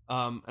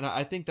 And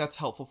I think that's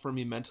helpful for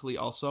me mentally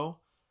also,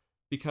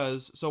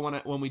 because so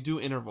when we do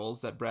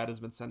intervals that Brad has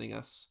been sending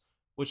us,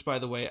 which by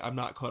the way I'm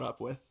not caught up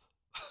with.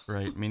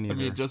 Right, me neither. I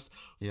mean, just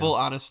full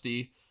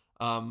honesty.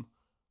 I'm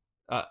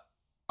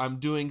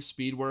doing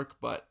speed work,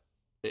 but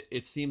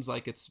it seems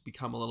like it's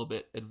become a little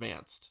bit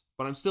advanced.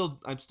 But I'm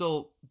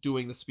still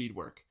doing the speed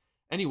work.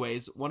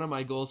 Anyways, one of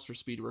my goals for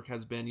speed work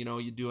has been,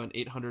 you do an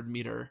 800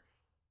 meter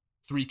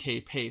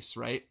 3K pace,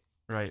 right?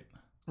 Right.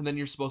 And then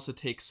you're supposed to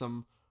take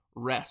some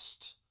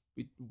rest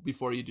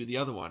before you do the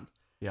other one.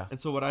 Yeah. And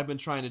so what I've been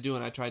trying to do,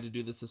 and I tried to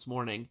do this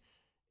morning,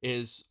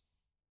 is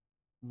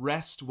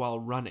rest while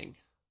running.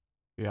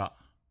 Yeah.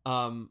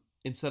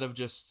 Instead of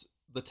just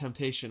the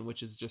temptation,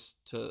 which is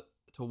just to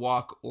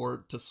walk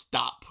or to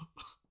stop,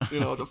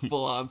 to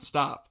full on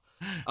stop.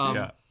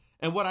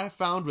 And what I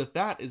found with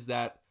that is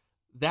that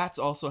that's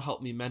also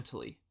helped me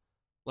mentally.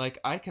 Like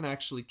I can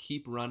actually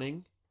keep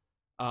running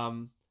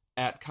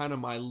at kind of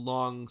my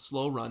long,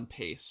 slow run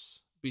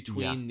pace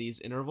between these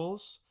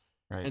intervals.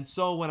 Right. And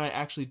so when I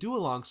actually do a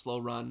long, slow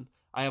run,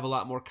 I have a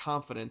lot more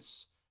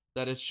confidence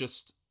that it's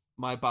just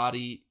my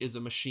body is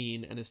a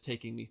machine and is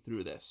taking me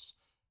through this.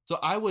 So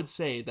I would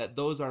say that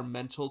those are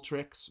mental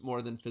tricks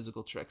more than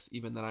physical tricks,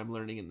 even that I'm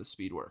learning in the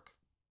speed work.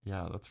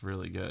 Yeah, that's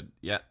really good.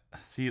 Yeah.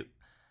 See,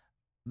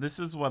 this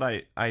is what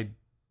I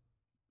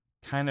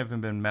kind of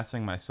have been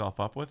messing myself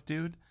up with,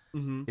 dude,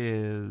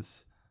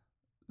 is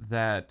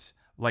that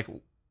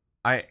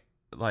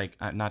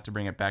not to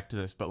bring it back to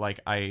this, but like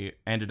I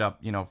ended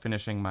up,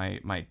 finishing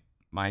my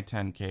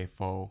 10K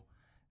foe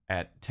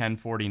at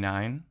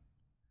 10:49.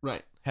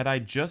 Right. Had I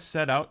just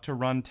set out to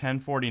run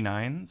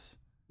 10:49s,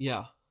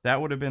 yeah, that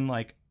would have been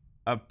like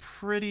a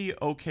pretty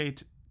okay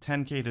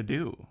 10K to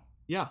do.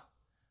 Yeah.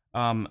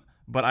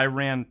 But I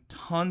ran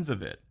tons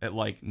of it at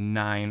like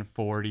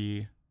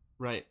 9:40,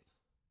 right,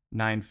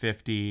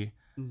 9:50,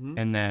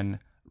 and then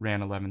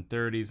ran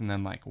 11:30s, and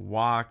then like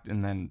walked,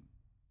 and then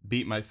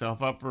beat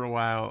myself up for a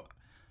while.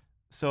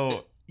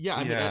 So yeah,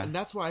 I mean, and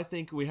that's why I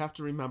think we have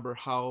to remember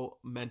how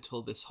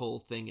mental this whole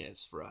thing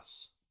is for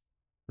us.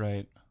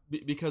 Right.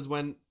 Because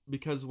when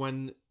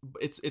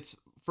it's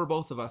for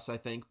both of us, I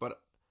think,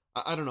 but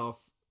I don't know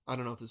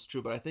if this is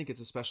true, but I think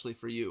it's especially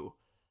for you,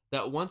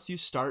 that once you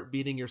start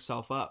beating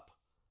yourself up,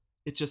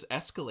 it just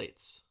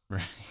escalates.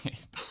 Right.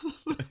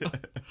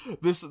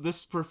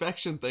 This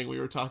perfection thing we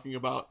were talking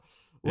about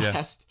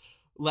last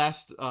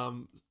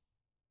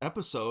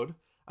episode.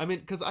 I mean,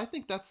 because I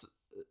think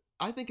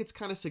it's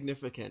kind of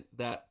significant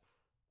that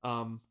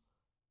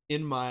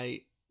in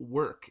my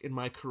work, in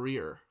my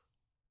career,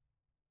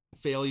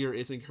 failure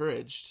is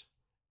encouraged,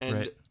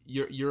 and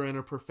you're in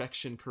a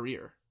perfection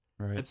career.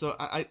 Right. And so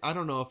I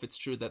don't know if it's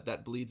true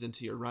that bleeds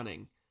into your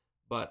running,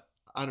 but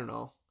I don't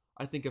know.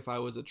 I think if I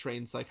was a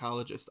trained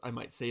psychologist, I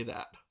might say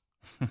that.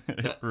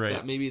 Right.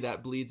 That maybe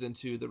that bleeds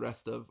into the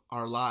rest of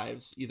our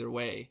lives either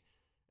way.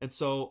 And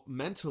so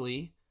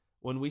mentally,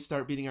 when we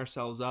start beating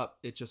ourselves up,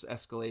 it just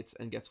escalates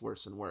and gets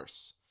worse and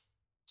worse.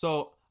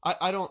 So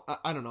I don't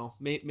know.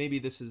 Maybe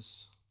this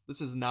is this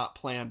is not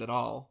planned at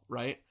all,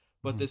 right?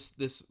 But this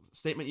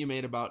statement you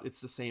made about it's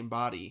the same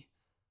body,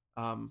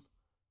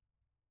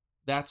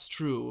 that's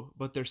true,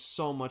 but there's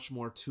so much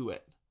more to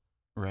it.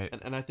 Right.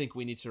 And I think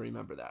we need to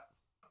remember that.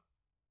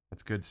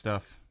 That's good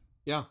stuff.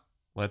 Yeah.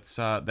 Let's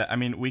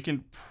we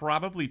can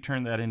probably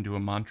turn that into a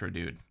mantra,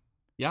 dude.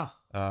 Yeah.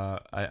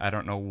 I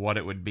don't know what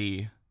it would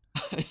be.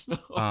 I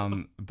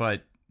know.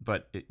 But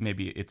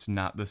maybe it's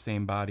not the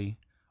same body,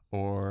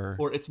 or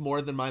it's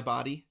more than my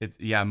body. It's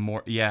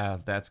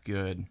that's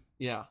good.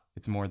 Yeah.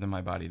 It's more than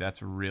my body.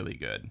 That's really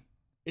good.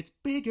 It's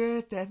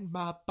bigger than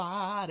my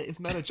body.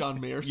 Isn't that a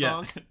John Mayer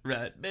song? Yeah,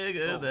 right.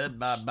 Bigger than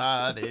my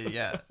body.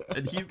 Yeah.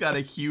 And he's got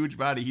a huge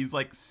body. He's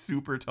like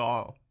super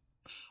tall.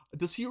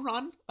 Does he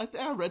run?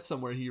 I read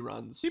somewhere he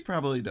runs. He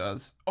probably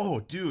does. Oh,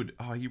 dude.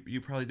 Oh, you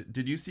probably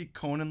did you see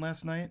Conan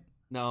last night?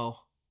 No.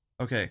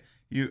 Okay.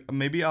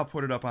 Maybe I'll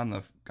put it up on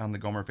the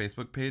Gomer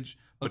Facebook page.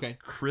 But Okay.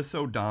 Chris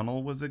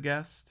O'Donnell was a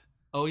guest.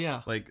 Oh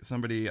yeah. Like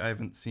somebody I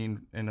haven't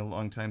seen in a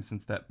long time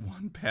since that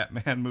one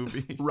Batman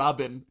movie.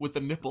 Robin with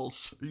the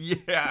nipples.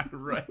 Yeah,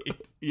 right.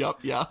 Yep,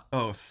 yeah.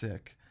 Oh,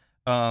 sick.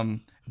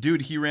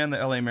 Dude, he ran the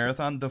LA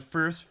Marathon. The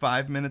first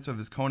 5 minutes of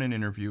his Conan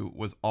interview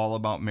was all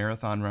about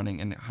marathon running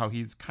and how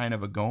he's kind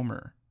of a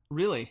Gomer.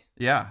 Really?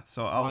 Yeah,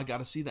 so I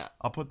gotta see that.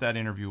 I'll put that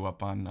interview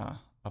up on our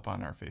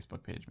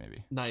Facebook page,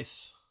 maybe.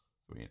 Nice.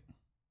 Sweet.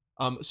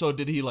 So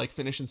did he like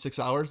finish in 6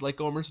 hours like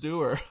Gomers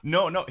do, or?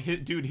 No,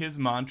 his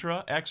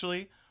mantra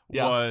actually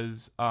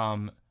was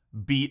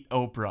beat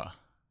Oprah.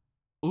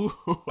 Ooh,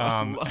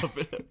 I love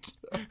it.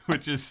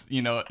 Which is,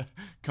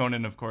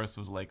 Conan of course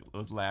was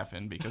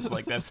laughing because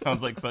like that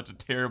sounds like such a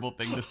terrible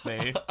thing to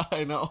say.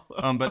 I know.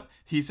 But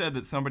he said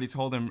that somebody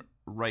told him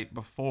right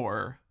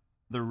before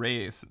the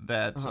race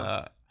that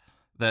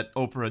that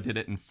Oprah did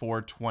it in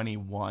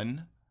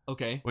 4:21.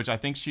 Okay. Which I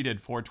think she did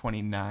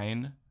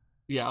 4:29.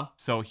 Yeah.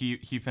 So he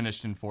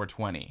finished in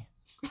 4:20.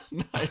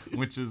 Nice.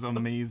 Which is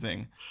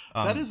amazing.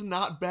 That is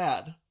not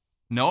bad.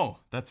 No,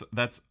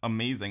 that's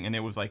amazing, and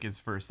it was like his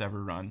first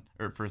ever run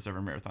or first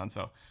ever marathon.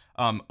 So,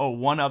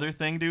 one other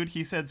thing, dude,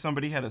 he said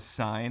somebody had a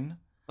sign,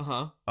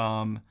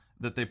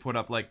 that they put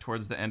up like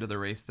towards the end of the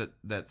race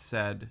that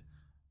said,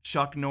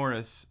 "Chuck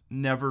Norris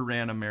never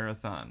ran a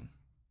marathon,"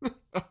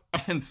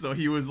 and so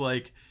he was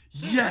like,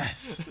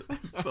 "Yes!"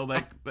 So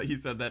like he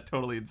said that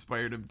totally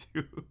inspired him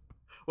too.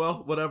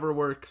 Well, whatever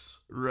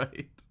works,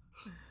 right?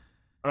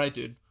 All right,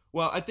 dude.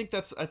 Well, I think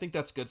that's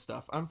good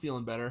stuff. I'm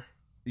feeling better.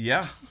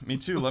 Yeah, me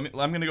too. I'm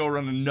gonna go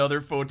run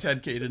another faux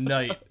 10K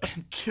tonight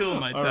and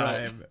kill my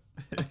time.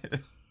 Right.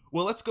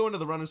 Well, let's go into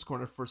the Runner's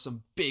Corner for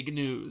some big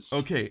news.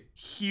 Okay,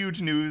 huge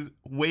news,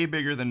 way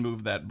bigger than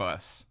Move That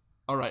Bus.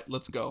 All right,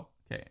 let's go.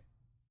 Okay.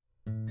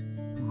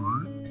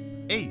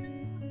 Hey,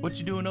 what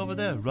you doing over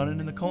there, running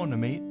in the corner,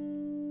 mate?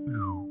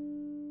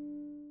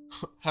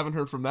 Haven't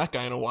heard from that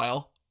guy in a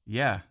while.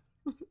 Yeah.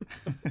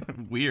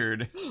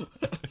 Weird.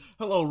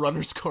 Hello,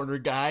 Runner's Corner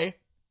guy.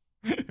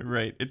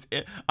 Right.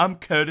 I'm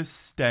Curtis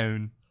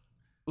Stone.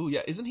 Ooh,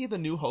 yeah. Isn't he the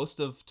new host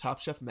of Top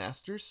Chef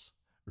Masters?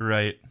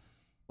 Right.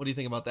 What do you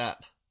think about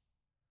that?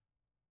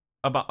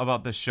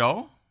 About the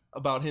show?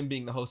 About him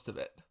being the host of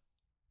it.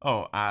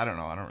 Oh, I don't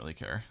know. I don't really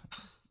care.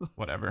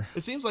 Whatever.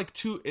 It seems like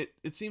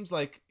it seems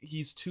like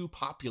he's too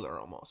popular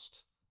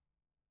almost.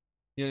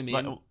 You know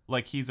what I mean?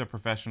 Like he's a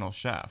professional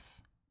chef.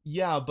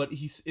 Yeah, but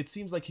it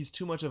seems like he's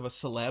too much of a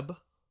celeb.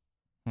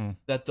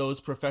 That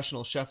those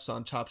professional chefs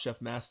on Top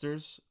Chef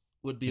Masters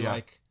would be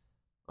like,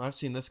 oh, I've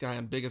seen this guy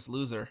on Biggest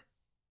Loser.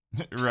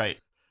 Right.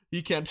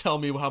 He can't tell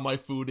me how my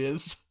food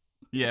is.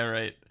 Yeah,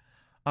 right.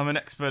 I'm an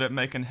expert at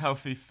making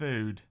healthy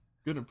food.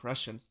 Good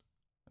impression.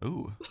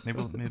 Ooh,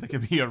 maybe that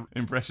could be an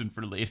impression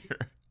for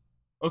later.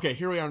 Okay,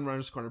 here we are in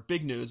Runner's Corner.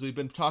 Big news. We've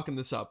been talking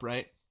this up,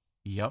 right?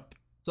 Yep.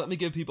 So let me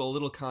give people a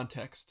little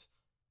context.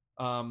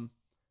 We're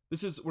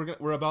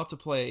about to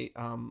play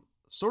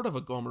sort of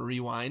a Gomer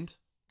rewind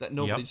that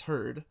nobody's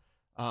heard.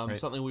 Right.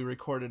 Something we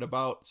recorded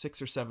about 6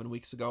 or 7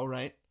 weeks ago,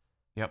 right?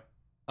 Yep.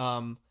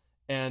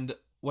 And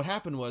what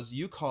happened was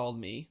you called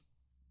me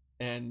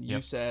and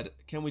you said,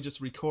 can we just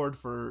record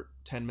for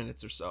 10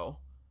 minutes or so?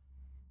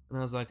 And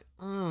I was like,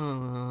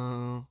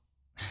 oh,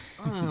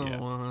 I don't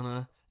wanna.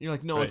 And you're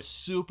like, no, Right. It's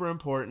super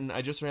important.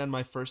 I just ran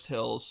my first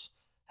hills.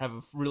 Have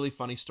a really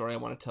funny story I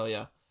want to tell you.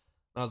 And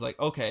I was like,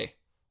 okay.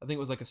 I think it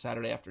was like a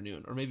Saturday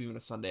afternoon or maybe even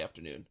a Sunday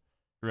afternoon.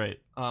 Right.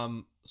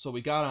 So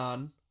we got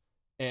on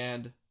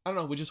and I don't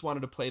know, we just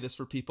wanted to play this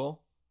for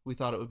people. We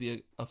thought it would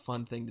be a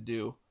fun thing to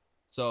do.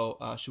 So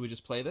should we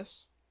just play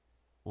this?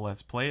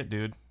 Let's play it,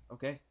 dude.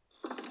 Okay.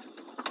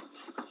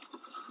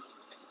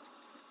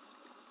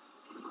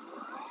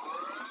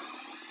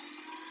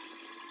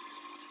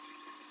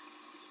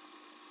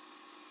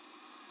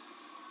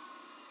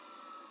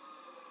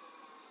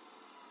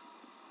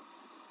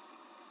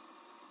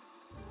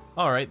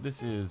 All right,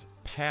 this is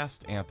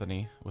Past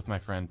Anthony with my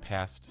friend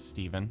Past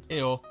Steven.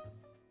 Ew.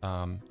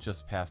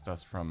 Just past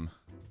us from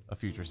a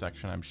future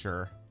section, I'm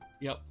sure.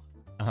 Yep.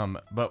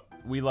 But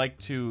we like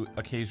to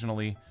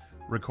occasionally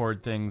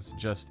record things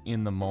just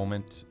in the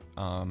moment,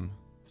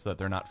 so that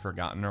they're not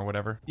forgotten or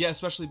whatever. Yeah,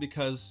 especially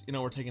because,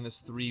 we're taking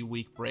this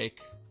 3-week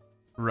break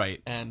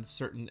Right. and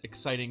certain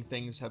exciting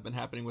things have been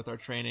happening with our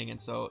training. And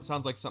so it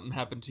sounds like something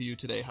happened to you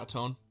today,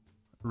 Hatone.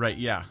 Right,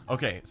 yeah.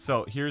 Okay,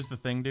 so here's the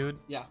thing, dude.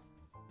 Yeah.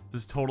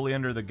 This is totally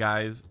under the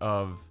guise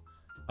of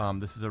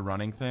this is a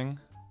running thing,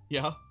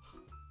 Yeah.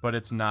 but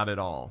it's not at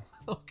all.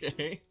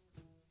 Okay.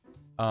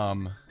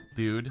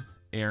 Dude,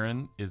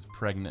 Erin is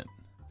pregnant.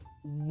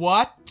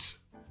 What?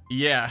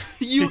 Yeah.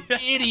 You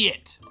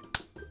idiot.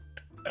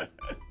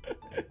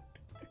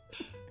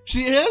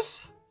 She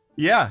is?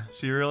 Yeah,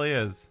 she really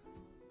is.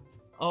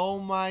 Oh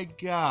my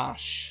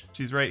gosh.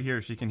 She's right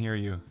here. She can hear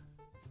you.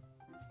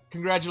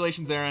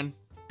 Congratulations, Aaron.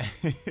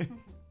 Thanks.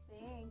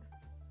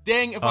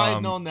 Dang, if I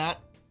had known that,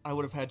 I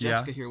would have had yeah.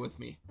 Jessica here with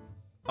me.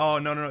 Oh,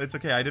 no, it's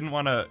okay. I didn't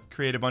want to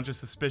create a bunch of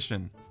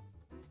suspicion.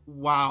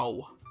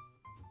 Wow.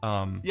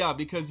 Um, Yeah,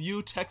 because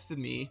you texted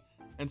me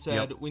and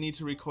said, Yep. we need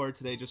to record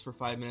today just for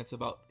 5 minutes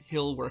about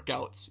hill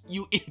workouts.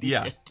 You idiot.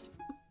 Yeah.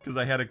 because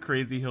I had a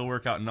crazy hill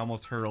workout and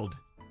almost hurled.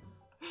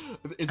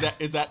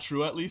 Is that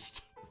true at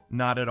least?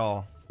 Not at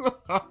all.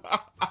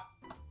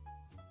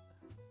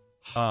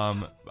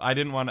 I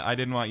didn't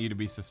want you to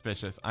be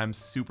suspicious. I'm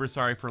super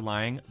sorry for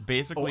lying.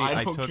 Basically,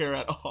 I don't care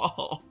at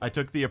all. I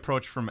took the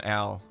approach from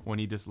Al when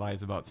he just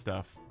lies about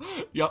stuff.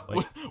 Yep,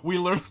 Like- we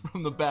learn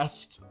from the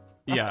best.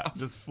 Yeah,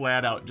 just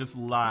flat out, just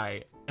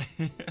lie.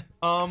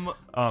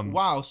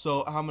 Wow.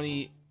 So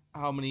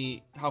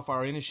how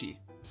far in is she?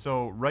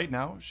 So right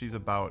now she's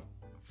about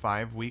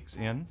 5 weeks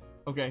in.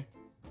 Okay.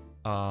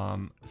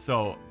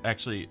 So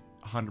actually,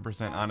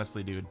 100%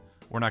 honestly, dude,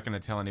 we're not gonna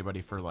tell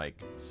anybody for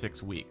like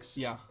 6 weeks.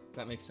 Yeah,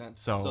 that makes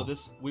sense. So-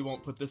 we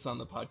won't put this on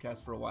the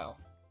podcast for a while.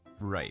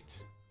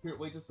 Right. Here,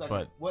 wait just a second.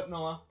 But- What,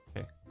 Noah?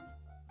 Okay.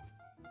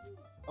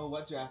 Oh,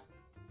 what, Jack?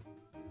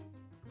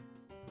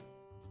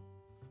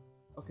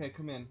 Okay,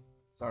 come in.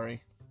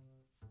 Sorry.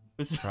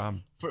 This is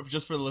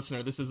just for the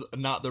listener. This is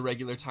not the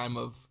regular time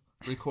of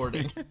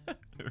recording.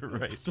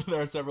 Right. So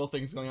there are several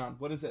things going on.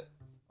 What is it?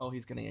 Oh,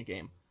 he's getting a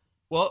game.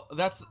 Well,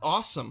 that's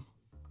awesome.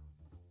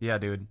 Yeah,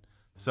 dude.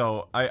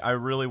 So I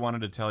really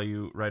wanted to tell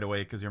you right away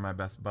because you're my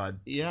best bud.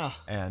 Yeah.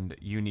 And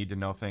you need to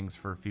know things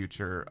for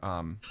future.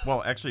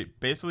 Well, actually,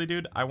 basically,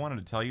 dude, I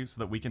wanted to tell you so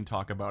that we can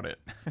talk about it.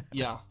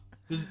 Yeah.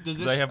 Does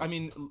this? I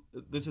mean,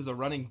 this is a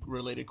running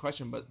related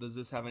question, but does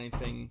this have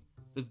anything?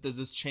 Does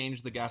this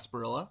change the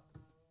Gasparilla?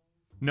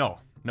 No,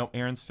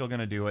 Erin's still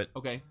gonna do it.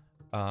 Okay.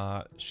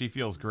 She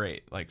feels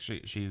great. Like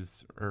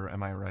she's. Or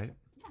am I right?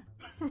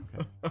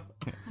 Okay.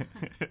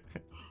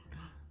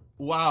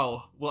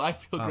 Wow. Well, I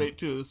feel great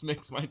too. This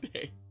makes my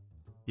day.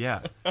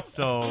 Yeah.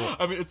 So.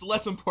 I mean, it's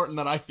less important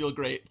that I feel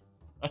great,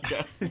 I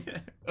guess.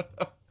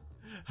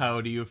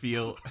 How do you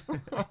feel?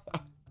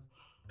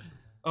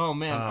 Oh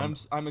man,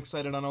 I'm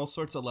excited on all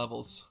sorts of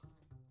levels.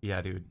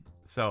 Yeah, dude.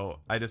 So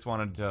I just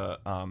wanted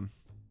to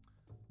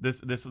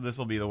this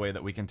will be the way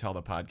that we can tell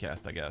the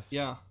podcast, I guess.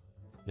 Yeah.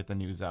 Get the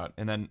news out.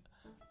 And then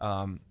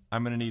I'm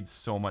gonna need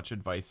so much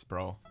advice,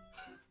 bro.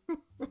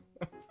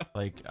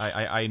 Like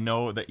I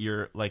know that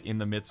you're like in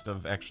the midst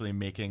of actually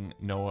making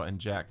Noah and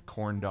Jack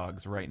corn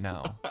dogs right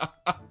now.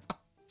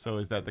 So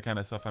is that the kind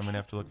of stuff I'm gonna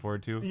have to look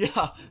forward to?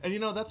 Yeah.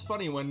 And that's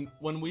funny,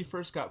 when we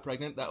first got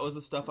pregnant, that was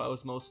the stuff I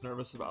was most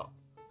nervous about.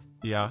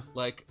 Yeah.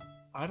 Like,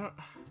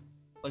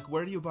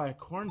 where do you buy a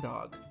corn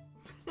dog?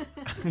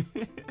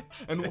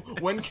 And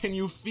when can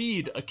you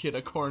feed a kid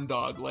a corn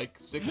dog? Like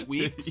 6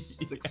 weeks?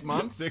 6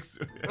 months?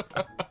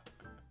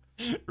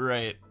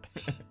 Right.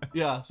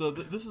 Yeah, so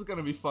this is going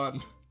to be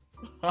fun.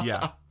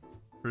 Yeah,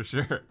 for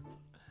sure.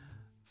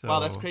 So, Wow,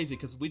 that's crazy,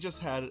 because we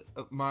just had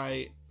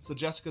so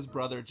Jessica's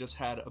brother just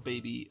had a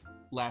baby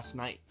last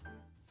night.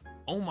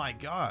 Oh my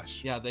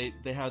gosh. Yeah,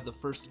 they had the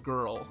first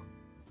girl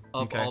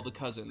of all the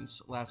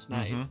cousins last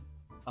night.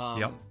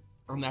 Yep.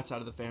 On that side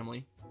of the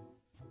family.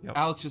 Yep.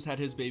 Alex just had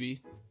his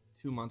baby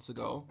 2 months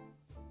ago.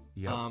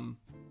 Yep.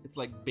 It's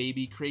like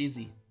baby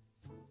crazy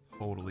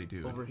Totally,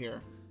 dude. over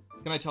here.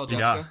 Can I tell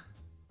Jessica?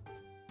 Yeah.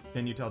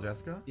 Can you tell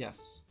Jessica?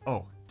 Yes.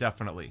 Oh,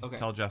 definitely. Okay.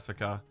 Tell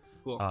Jessica.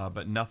 Cool.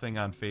 But nothing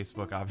on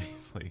Facebook,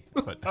 obviously.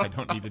 But I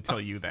don't need to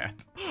tell you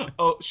that.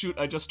 Oh, shoot,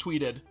 I just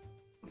tweeted.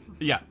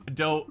 Yeah,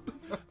 don't.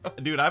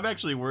 Dude, I'm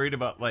actually worried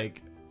about,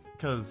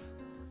 because,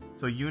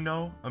 so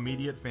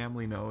immediate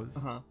family knows,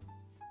 Uh-huh.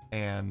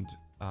 and,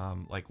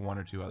 like, 1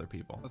 or 2 other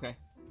people. Okay.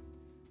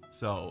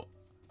 So,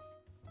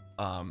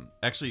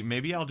 actually,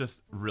 maybe I'll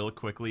just real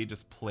quickly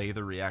just play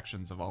the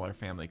reactions of all our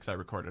family, because I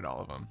recorded all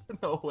of them.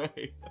 No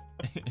way.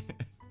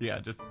 Yeah,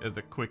 just as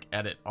a quick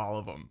edit, all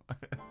of them.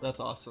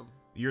 That's awesome.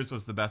 Yours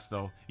was the best,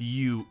 though.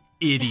 You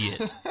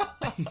idiot.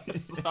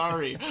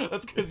 Sorry.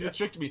 That's because you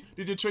tricked me.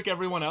 Did you trick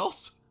everyone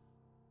else?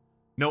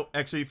 No,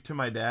 actually, to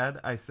my dad,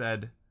 I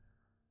said,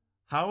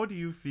 how would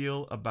you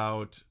feel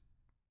about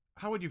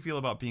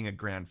being a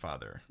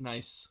grandfather?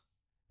 Nice.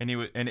 And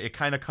and it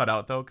kind of cut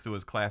out, though, because it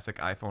was classic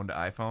iPhone to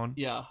iPhone.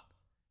 Yeah.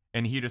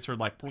 And he just heard,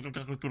 like,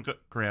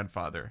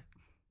 grandfather.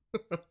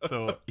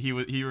 So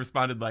he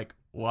responded, like,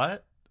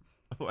 what?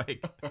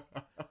 Like,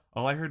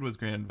 all I heard was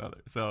grandfather.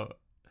 So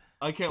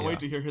I can't Yeah. wait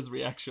to hear his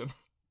reaction.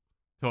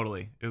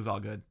 Totally. It was all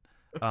good.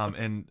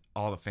 And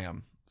all the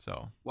fam.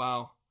 So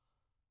Wow.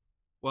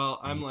 Well,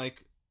 I'm Neat.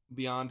 like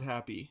beyond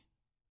happy.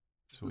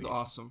 It sweet. was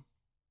awesome.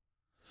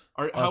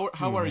 Us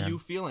How too, are man. you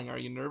feeling? Are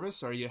you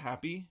nervous? Are you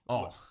happy?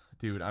 Oh,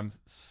 dude, I'm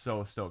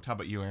so stoked. How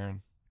about you,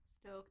 Aaron?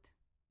 Stoked.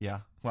 Yeah.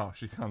 Wow,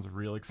 she sounds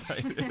real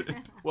excited.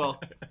 Well,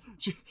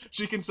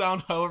 she can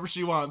sound however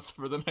she wants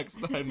for the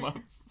next 9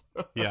 months.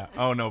 Yeah.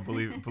 Oh no,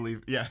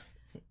 believe. Yeah.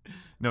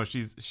 No,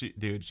 she's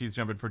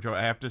jumping for joy.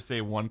 I have to say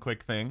one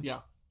quick thing.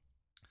 Yeah.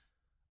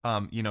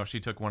 She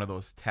took one of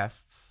those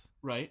tests,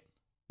 Right.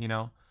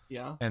 Yeah.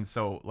 And And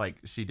so like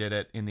she did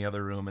it in the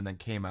other room and then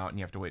came out and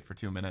you have to wait for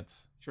 2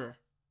 minutes. sure.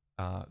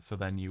 So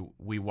then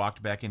we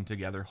walked back in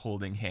together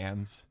holding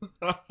hands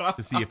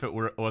to see if it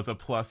was a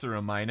plus or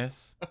a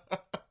minus.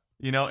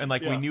 And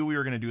like we Yeah. knew we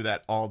were going to do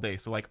that all day.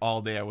 So like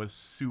all day I was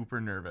super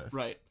nervous.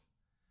 Right.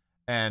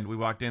 And we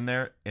walked in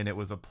there and it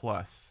was a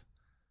plus.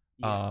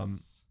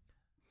 Yes.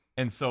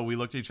 And so we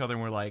looked at each other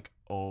and we're like,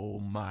 oh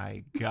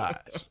my gosh.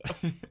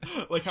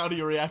 Like, how do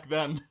you react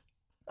then?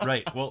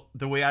 Right. Well,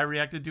 the way I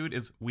reacted, dude,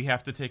 is we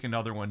have to take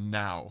another one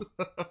now.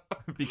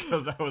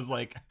 Because I was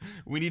like,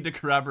 we need to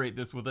corroborate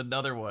this with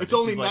another one. It's And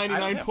only she's like, I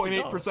don't have to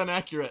 99.8%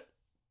 accurate.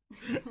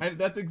 go. And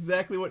that's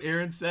exactly what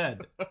Aaron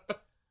said.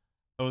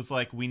 I was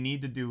like, we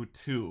need to do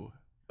 2.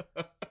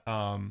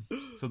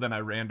 So then I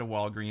ran to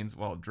Walgreens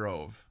while it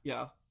drove.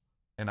 Yeah.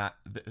 And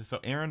so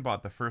Aaron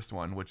bought the first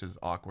one, which is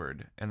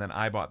awkward. And then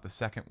I bought the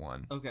second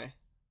one. Okay.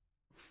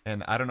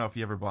 And I don't know if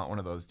you ever bought one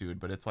of those, dude,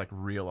 but it's like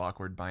real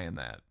awkward buying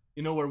that.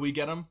 You know where we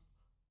get them?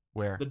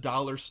 Where? The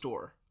dollar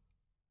store.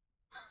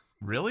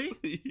 Really?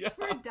 Yeah.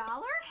 For $1?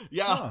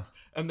 Yeah. Huh.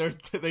 And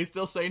they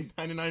still say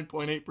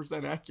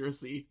 99.8%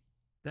 accuracy.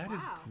 That is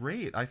Wow.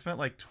 great. I spent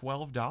like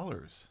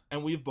 $12.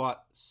 And we've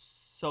bought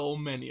so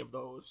many of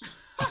those.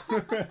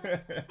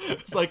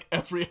 It's like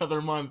every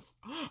other month.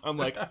 I'm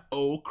like,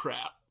 oh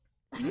crap.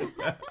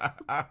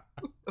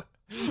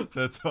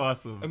 That's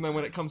awesome. And then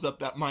when it comes up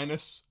that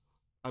minus,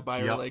 I buy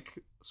her Yep.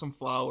 like some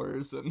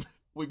flowers and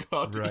we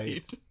go out to Right.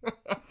 eat.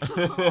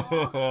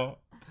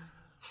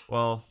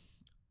 Well,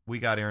 we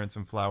got Erin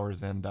some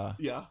flowers and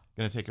Yeah.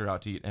 gonna take her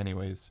out to eat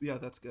anyways. Yeah,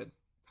 that's good.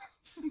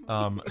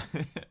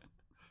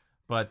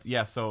 But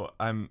yeah, so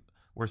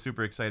we're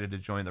super excited to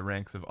join the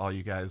ranks of all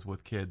you guys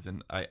with kids,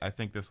 and I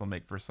think this will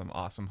make for some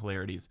awesome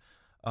hilarities.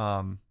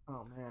 Oh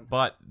man.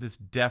 But this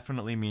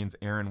definitely means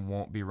Erin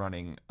won't be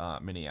running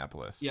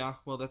Minneapolis. Yeah,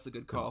 well, that's a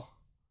good call.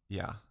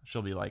 Yeah,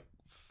 she'll be like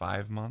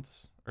 5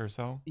 months or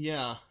so.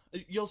 Yeah.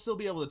 You'll still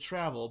be able to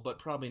travel, but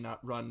probably not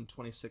run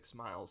 26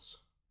 miles.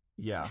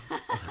 Yeah.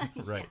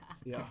 Right.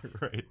 Yeah. Right.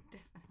 Definitely.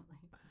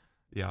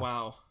 Yeah.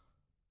 Wow.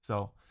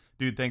 So,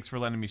 dude, thanks for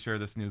letting me share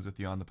this news with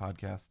you on the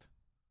podcast.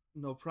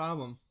 No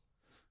problem.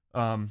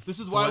 This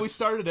is so why we let's-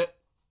 started it.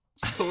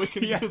 So we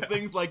can Yeah. do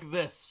things like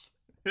this.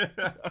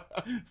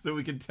 so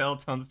we can tell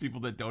tons of people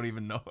that don't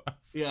even know us.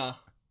 Yeah.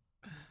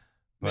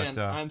 But Man,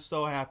 I'm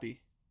so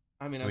happy.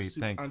 I mean, sweet,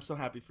 thanks. I'm so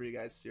happy for you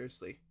guys,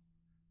 seriously.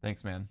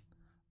 thanks, man.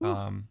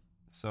 Woo.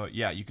 So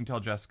yeah, you can tell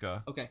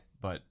Jessica, Okay.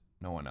 but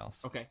no one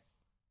else. Okay.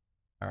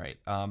 All right.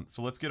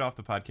 So let's get off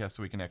the podcast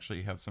so we can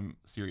actually have some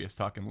serious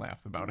talk and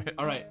laughs about it.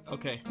 All right.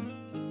 Okay.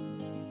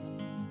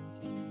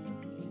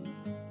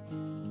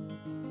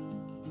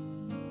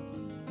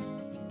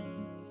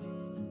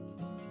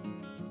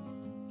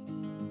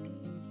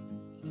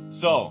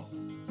 So,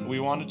 we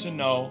wanted to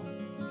know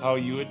how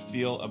you would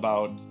feel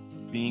about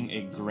being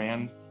a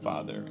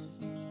grandfather.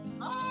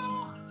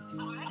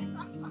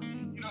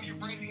 You're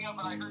breaking up,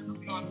 and I heard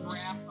something on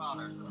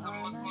grandfather. So tell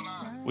me what's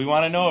going on. We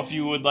want to know if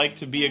you would like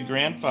to be a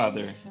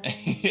grandfather.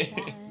 Fantastic,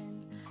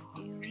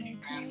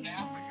 because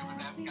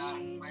that guy,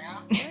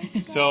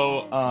 man.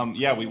 So,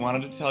 yeah, we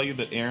wanted to tell you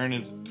that Erin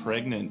is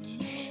pregnant.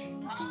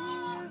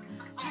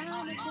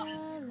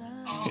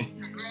 Oh,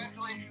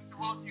 congratulations to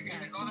both you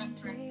guys. Oh,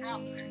 that's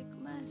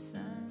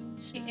fantastic.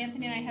 Hey,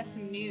 Anthony and I have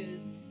some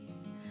news.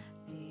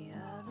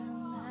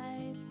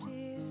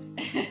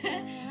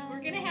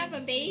 We're gonna have a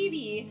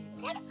baby.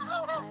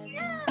 Oh,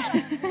 yeah.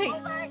 Oh,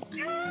 my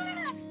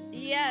God.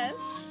 Yes.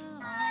 Oh,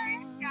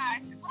 my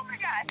gosh. Oh, my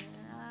gosh.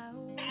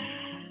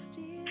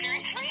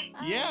 Seriously?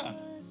 Yeah.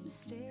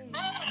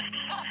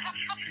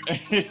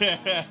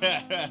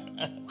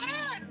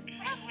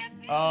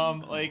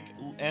 When? Like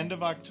end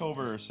of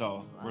October or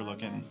so, we're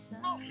looking.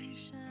 Oh,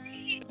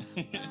 sweet.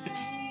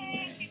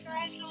 Hey,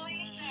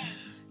 congratulations.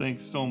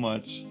 Thanks so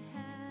much.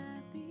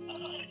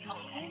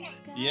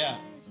 Yeah.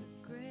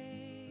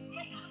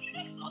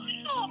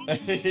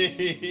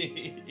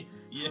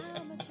 Yeah.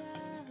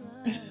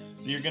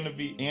 So you're gonna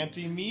be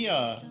Auntie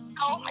Mia.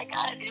 Oh my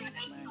God, dude,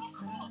 that's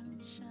so cool.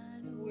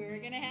 We're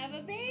gonna have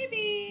a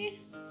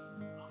baby.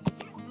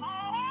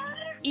 Oh,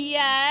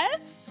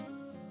 Yes.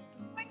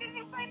 when did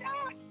you find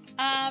out?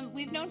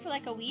 We've known for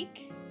like a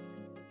week.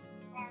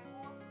 Oh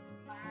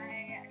my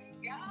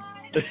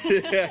God.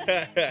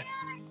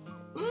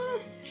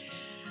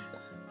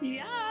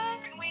 Yeah.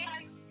 Can we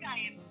on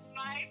Skype?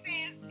 My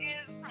face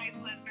is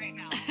priceless right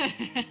now.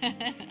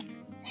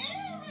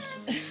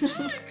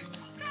 I'm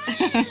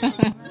excited.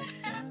 I'm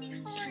happy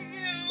for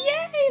you.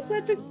 Yay!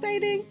 That's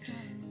exciting.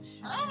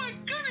 Oh my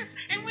goodness!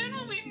 And when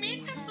will we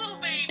meet this little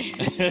baby?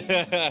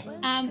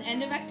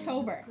 End of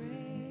October.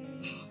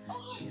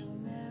 Oh,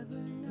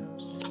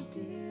 so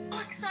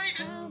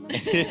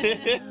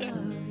excited!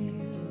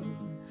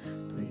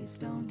 Please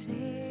don't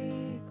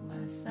take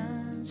my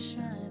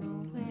sunshine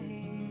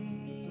away.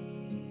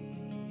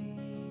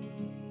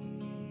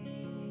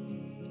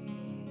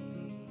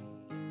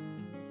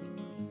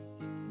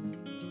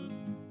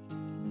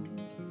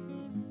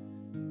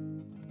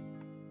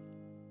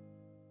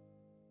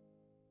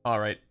 All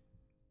right.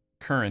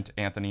 Current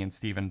Anthony and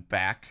Steven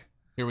back.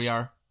 Here we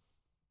are.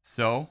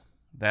 So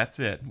that's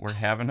it. We're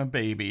having a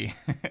baby.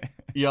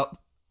 Yep.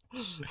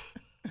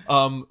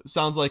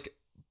 Sounds like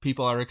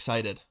people are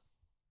excited.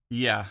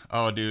 Yeah.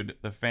 Oh, dude,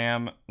 the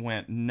fam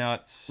went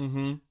nuts.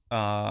 Mm-hmm.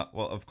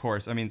 Well, of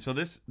course. I mean, so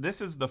this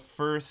is the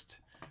first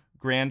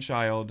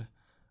grandchild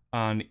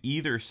on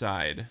either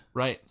side.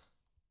 Right.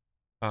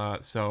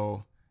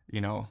 So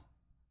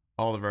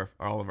all of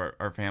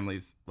our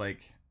families,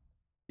 like,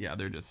 yeah,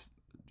 they're just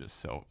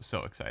so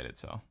excited.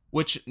 So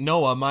Which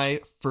Noah,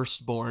 my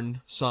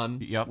firstborn son,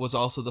 Yep. was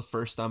also the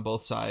first on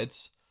both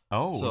sides.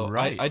 So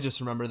right. I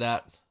just remember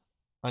that.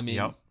 I mean,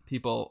 Yep.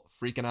 people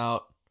freaking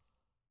out.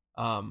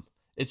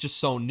 It's just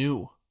so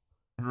new.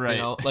 right.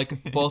 You know,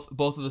 like both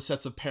of the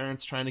sets of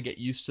parents trying to get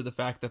used to the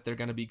fact that they're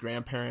going to be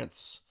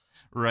grandparents.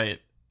 right.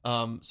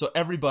 So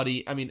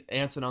everybody, I mean,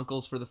 aunts and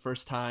uncles for the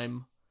first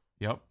time.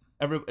 Yep.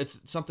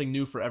 It's something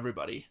new for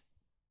everybody.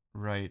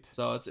 Right.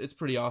 So it's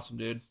pretty awesome,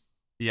 dude.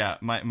 Yeah.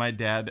 My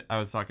dad, I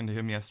was talking to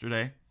him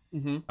yesterday.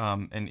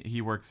 Mm-hmm. And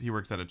he works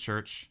at a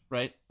church.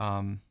 Right.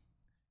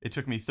 It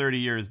took me 30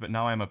 years, but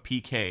now I'm a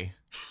PK,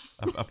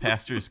 a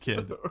pastor's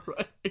kid.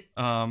 Right.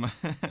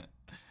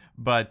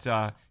 But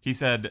he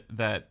said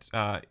that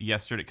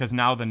yesterday, because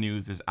now the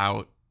news is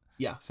out.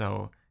 Yeah.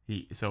 So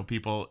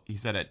people, he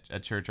said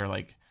at church, are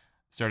like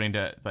starting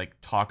to like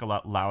talk a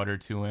lot louder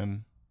to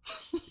him,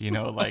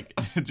 like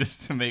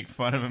just to make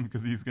fun of him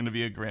because he's gonna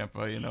be a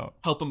grandpa,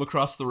 Help him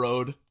across the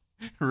road.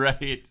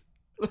 Right.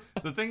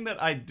 The thing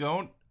that I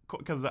don't,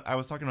 because I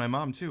was talking to my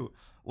mom too,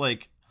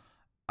 like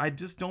I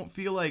just don't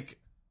feel like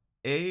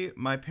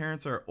my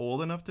parents are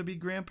old enough to be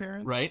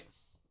grandparents. Right.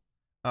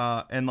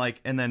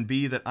 And then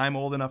B, that I'm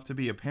old enough to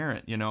be a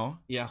parent,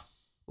 Yeah.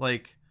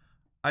 Like,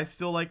 I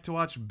still like to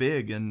watch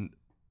Big and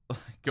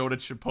go to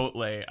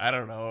Chipotle. I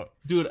don't know.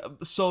 Dude,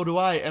 so do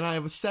I, and I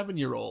have a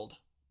 7-year-old.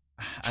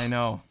 I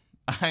know.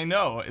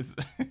 It's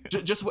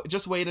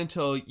Just wait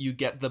until you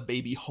get the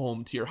baby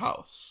home to your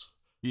house.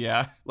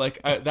 yeah.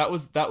 Like that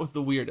was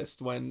the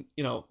weirdest when,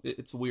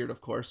 it's weird,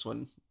 of course,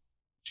 when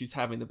she's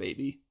having the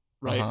baby,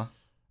 right? Uh-huh.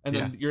 And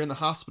then you're in the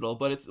hospital,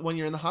 but it's when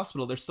you're in the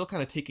hospital, they're still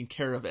kind of taking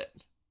care of it,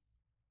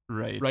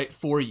 Right.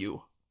 for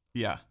you.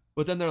 Yeah.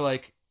 But then they're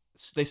like,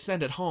 they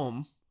send it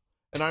home.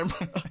 And I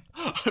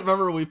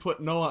remember we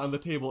put Noah on the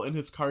table in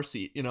his car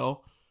seat, just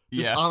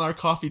Yeah. on our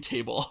coffee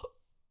table,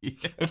 Yeah.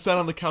 and sat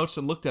on the couch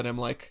and looked at him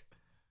like,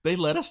 they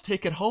let us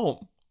take it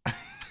home.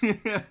 And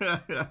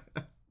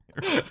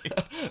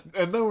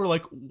then we're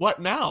like, what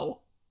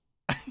now?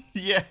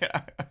 Yeah.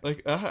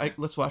 Like,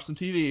 let's watch some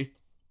TV.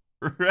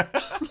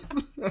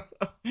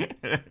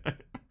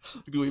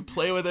 Do we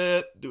play with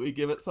it? Do we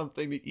give it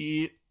something to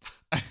eat?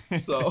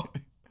 So,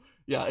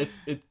 yeah,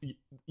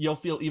 you'll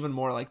feel even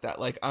more like that.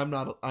 Like I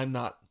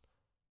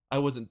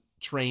wasn't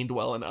trained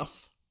well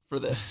enough for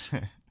this.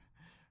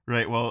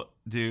 Right. Well,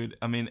 dude,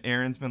 I mean,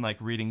 Erin's been like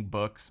reading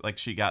books. Like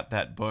she got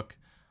that book,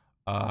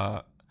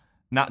 not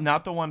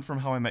the one from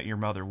How I Met Your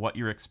Mother, What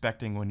You're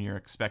Expecting When You're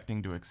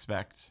Expecting to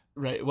Expect.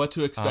 Right. What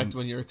to expect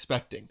when you're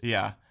expecting.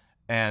 Yeah.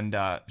 And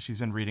she's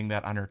been reading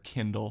that on her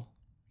Kindle.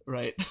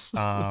 Right.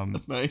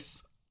 Um,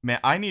 Nice. Man,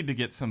 I need to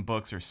get some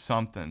books or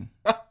something.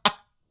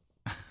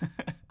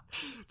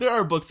 There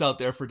are books out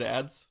there for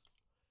dads,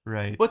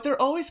 Right. but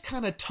they're always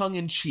kind of tongue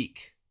in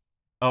cheek.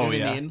 Oh, You know what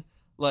yeah. I mean?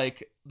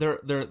 Like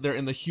they're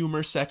in the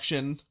humor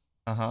section.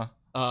 Uh-huh.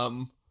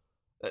 I'm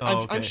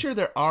okay. sure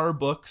there are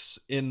books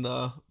in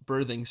the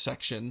birthing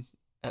section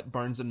at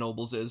Barnes and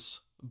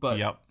Noble's, but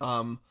Yep.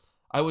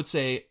 I would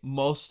say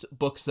most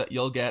books that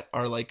you'll get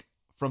are like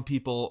from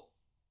people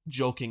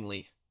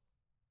jokingly.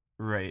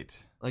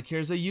 Right. Like,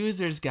 here's a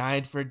user's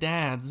guide for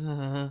dads.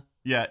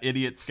 Yeah,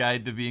 Idiot's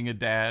Guide to Being a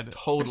Dad. or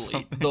Totally.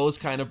 something. Those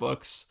kind of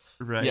books.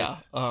 Right. Yeah.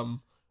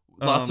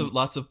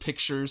 Lots of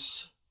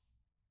pictures,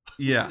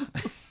 Yeah.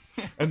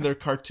 and they're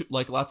cartoon,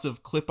 like lots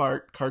of clip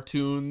art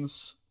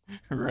cartoons.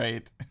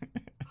 Right.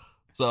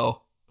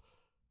 So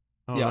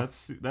Oh, Yeah.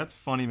 that's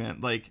funny, man.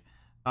 Like,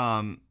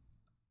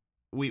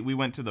 we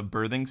went to the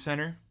birthing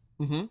center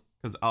mhm.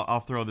 because I'll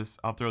throw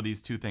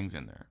these two things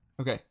in there.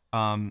 Okay.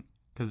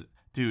 Because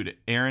dude,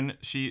 Erin,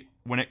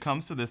 when it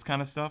comes to this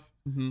kind of stuff,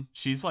 Mhm.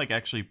 she's like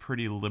actually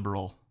pretty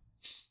liberal.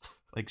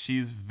 Like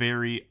she's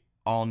very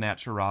all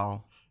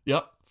natural.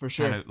 Yep, for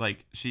sure. Kind of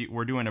like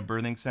we're doing a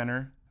birthing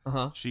center.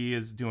 Uh-huh. She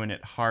is doing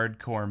it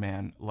hardcore,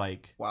 man.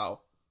 Like,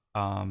 Wow.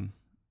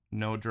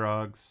 no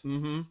drugs,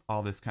 Mhm.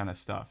 all this kind of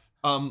stuff.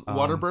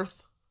 Water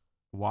birth?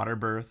 Water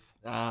birth.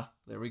 Ah,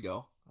 there we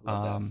go. I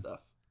love Um, that stuff.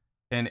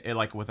 and it,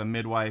 like with a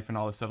midwife and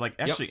all this stuff. Like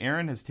actually,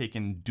 Erin has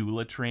taken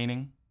doula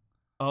training.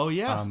 Oh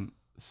yeah.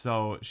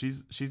 So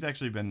she's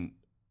actually been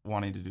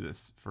wanting to do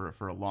this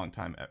for a long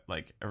time,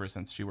 like ever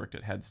since she worked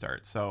at Head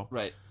Start. So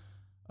right.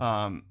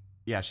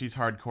 Yeah, she's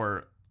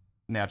hardcore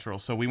natural.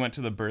 So we went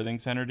to the birthing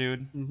center,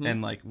 dude,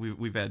 and like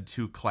we've had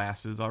 2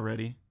 classes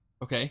already.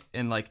 Okay.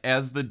 And like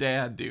as the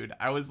dad, dude,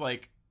 I was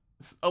like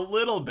a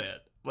little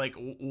bit like,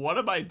 what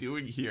am I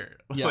doing here?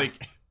 Yeah.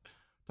 Like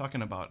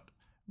talking about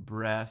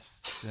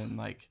breasts and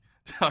like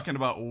talking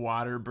about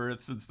water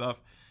births and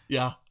stuff.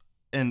 Yeah.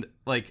 And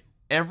like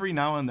every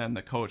now and then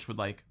the coach would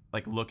like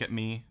look at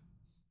me,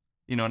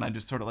 you know, and I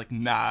just sort of like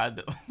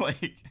nod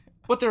like.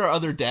 But there are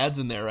other dads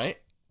in there, right?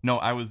 No,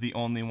 I was the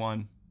only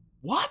one.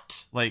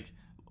 What? Like,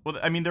 well,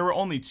 I mean, there were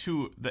only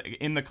 2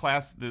 in the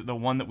class. The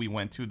one that we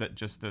went to, that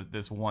just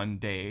this one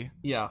day.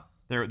 Yeah.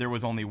 There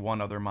was only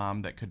one other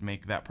mom that could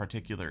make that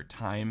particular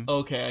time.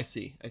 Okay, I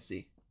see.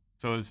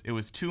 So it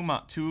was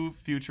 2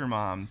 future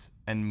moms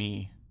and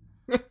me,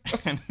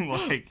 and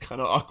like kind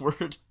of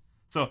awkward.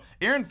 So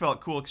Erin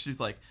felt cool because she's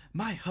like,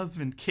 my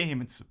husband came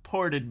and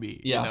supported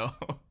me. Yeah. You know.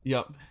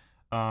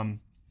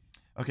 Yep.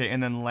 Okay,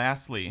 and then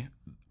lastly,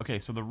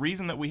 so the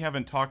reason that we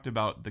haven't talked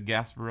about the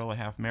Gasparilla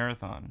Half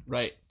Marathon,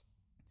 Right.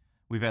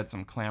 we've had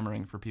some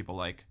clamoring for people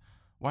like,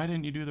 why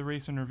didn't you do the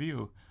race and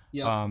review?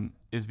 Yeah.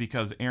 Is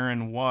because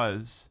Erin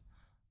was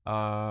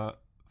 5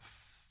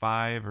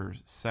 or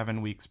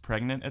 7 weeks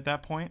pregnant at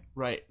that point.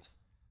 Right.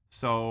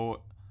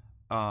 So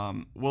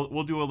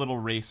we'll do a little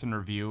race and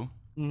review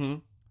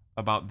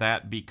about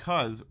that,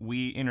 because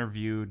we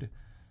interviewed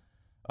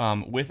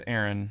with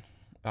Erin,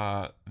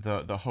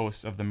 the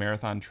host of the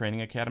Marathon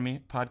Training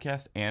Academy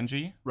podcast,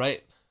 Angie.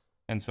 Right.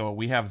 And so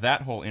we have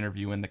that whole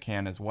interview in the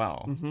can as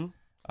well.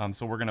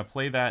 So we're going to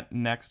play that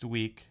next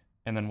week,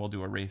 and then we'll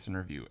do a race and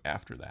review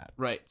after that.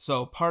 Right.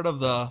 So part of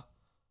the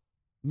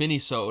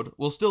mini-sode,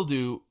 we'll still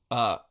do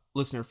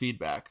listener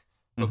feedback,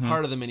 but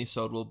part of the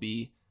mini-sode will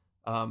be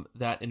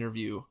that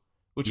interview,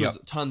 which was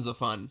tons of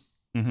fun.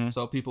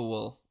 So people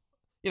will,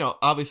 you know,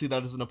 obviously that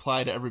doesn't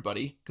apply to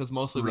everybody, because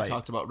mostly we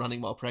talked about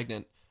running while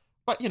pregnant.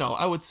 But, you know,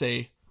 I would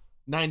say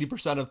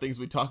 90% of things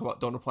we talk about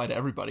don't apply to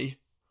everybody.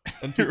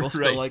 And people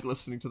still like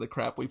listening to the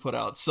crap we put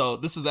out. So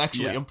this is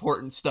actually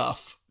important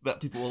stuff that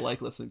people will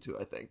like listening to,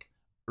 I think.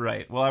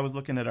 Right. Well, I was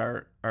looking at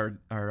our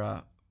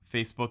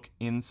Facebook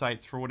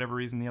insights for whatever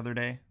reason the other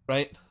day.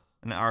 Right.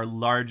 And our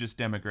largest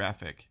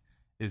demographic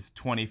is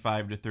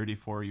 25 to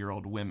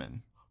 34-year-old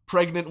women.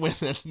 Pregnant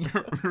women.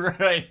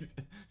 Right.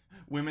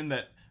 Women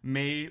that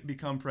may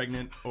become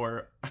pregnant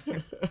or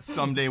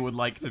someday would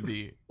like to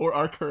be. Or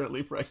are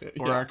currently pregnant.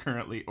 Or are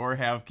currently, or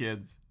have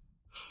kids.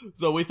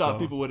 So we thought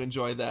people would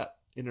enjoy that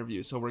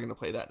interview, so we're going to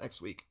play that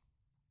next week.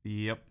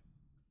 Yep.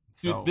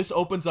 Dude, this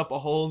opens up a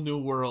whole new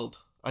world,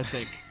 I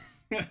think.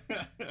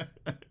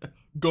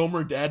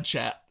 Gomer Dad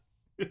Chat.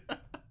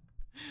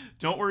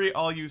 Don't worry,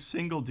 all you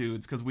single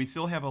dudes, because we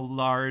still have a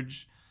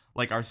large,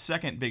 like our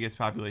second biggest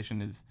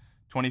population is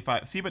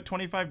 25. See, but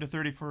 25 to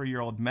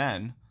 34-year-old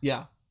men.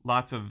 Yeah.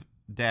 Lots of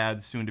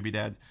dads, soon to be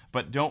dads.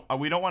 But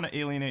we don't want to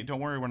alienate. Don't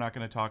worry, we're not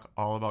going to talk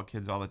all about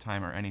kids all the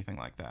time or anything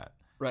like that.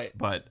 Right.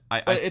 But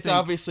it's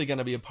obviously going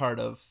to be a part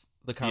of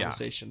the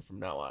conversation from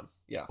now on.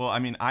 Yeah. Well, I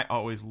mean, I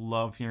always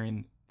love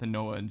hearing the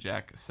Noah and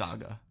Jack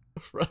saga.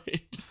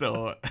 Right.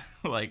 So,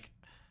 like,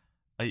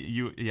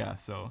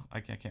 so I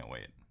can't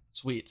wait.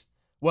 Sweet.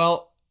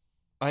 Well,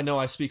 I know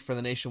I speak for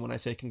the nation when I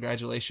say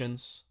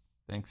congratulations.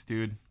 Thanks,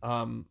 dude.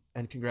 And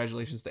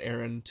congratulations to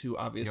Erin too,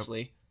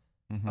 obviously.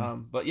 Yep.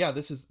 But yeah,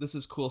 this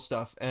is cool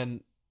stuff,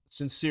 and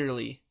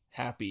sincerely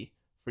happy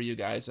for you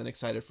guys and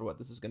excited for what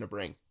this is going to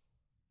bring.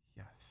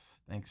 Yes.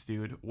 Thanks,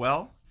 dude.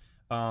 Well,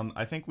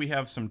 I think we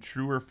have some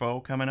true or foe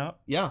coming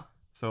up. Yeah.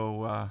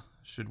 So,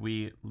 should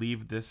we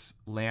leave this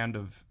land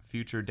of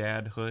future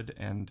dadhood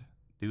and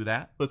do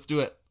that? Let's do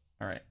it.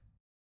 All right.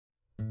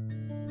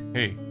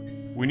 Hey,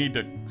 we need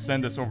to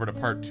send this over to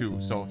part 2.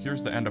 So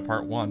here's the end of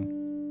part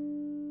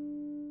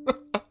 1.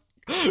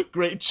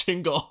 Great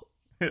jingle.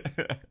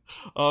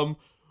 Well,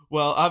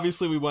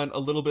 obviously we went a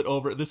little bit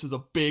over. This is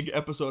a big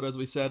episode, as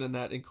we said, and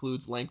that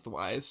includes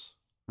lengthwise.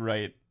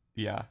 Right.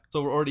 Yeah.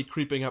 So we're already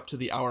creeping up to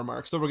the hour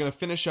mark. So we're going to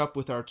finish up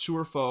with our true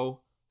or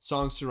foe,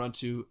 songs to run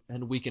to,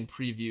 and weekend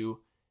preview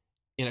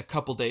in a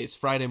couple days.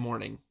 Friday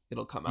morning,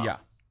 it'll come out. Yeah.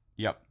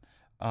 Yep.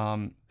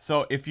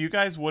 So if you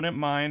guys wouldn't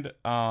mind,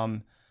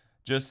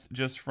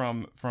 just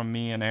from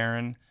me and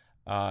Erin,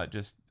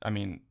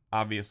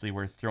 obviously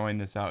we're throwing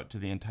this out to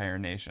the entire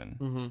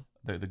nation,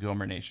 the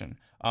Gomer Nation.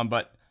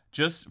 But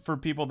just for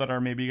people that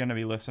are maybe going to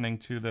be listening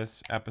to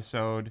this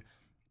episode,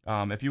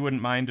 if you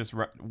wouldn't mind just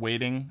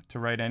waiting to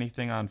write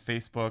anything on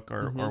Facebook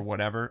or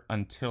whatever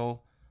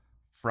until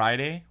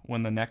Friday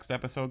when the next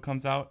episode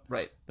comes out,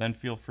 right? Then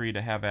feel free to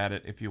have at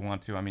it if you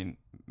want to. I mean,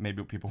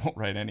 maybe people won't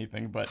write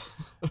anything, but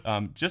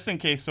just in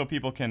case, so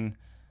people can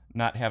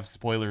not have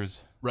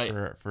spoilers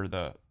for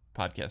the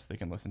podcast, they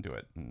can listen to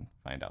it and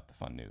find out the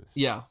fun news.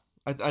 Yeah,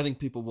 I think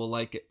people will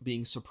like it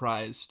being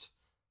surprised.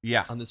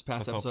 Yeah, on this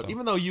past episode,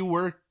 even though you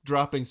were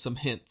dropping some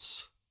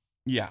hints.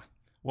 Yeah.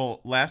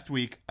 Well, last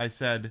week I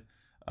said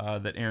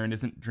that Aaron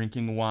isn't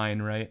drinking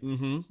wine, right?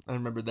 Mm-hmm. I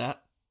remember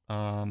that.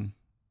 I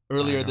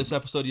Earlier don't this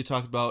episode, you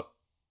talked about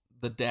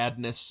the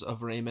dadness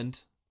of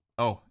Raymond.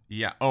 Oh,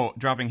 yeah. Oh,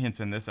 dropping hints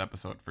in this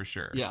episode for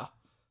sure. Yeah.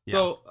 Yeah.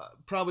 So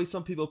probably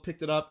some people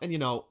picked it up, and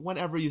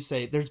whenever you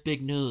say there's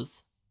big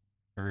news,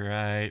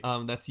 Right.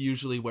 that's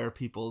usually where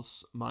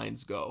people's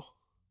minds go.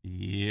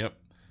 Yep.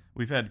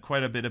 We've had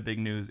quite a bit of big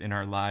news in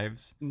our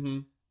lives.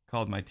 Mm-hmm.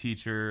 Called my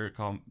teacher,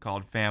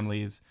 called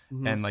families,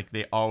 Mhm. and like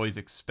they always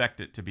expect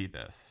it to be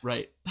this.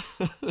 Right.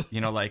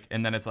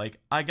 And then it's like,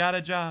 I got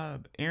a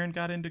job. Aaron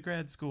got into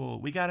grad school.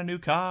 We got a new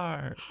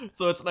car.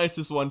 So it's nice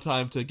this one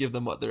time to give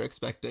them what they're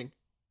expecting.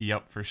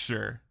 Yep, for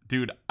sure.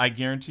 Dude, I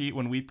guarantee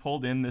when we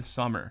pulled in this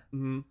summer,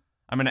 Mm-hmm.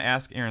 I'm going to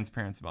ask Aaron's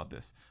parents about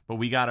this, but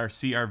we got our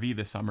CRV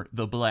this summer,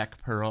 the Black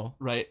Pearl,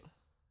 Right.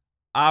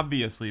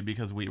 obviously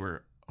because we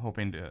were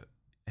hoping to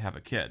have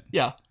a kid.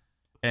 Yeah.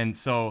 And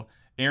so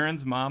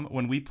Aaron's mom,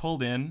 when we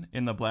pulled in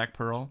the Black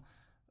Pearl,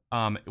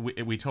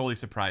 we totally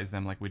surprised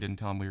them. Like we didn't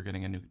tell them we were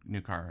getting a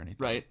new car or anything.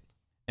 Right.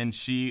 And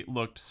she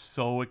looked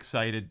so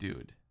excited,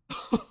 dude.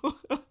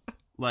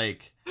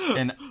 Like,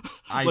 and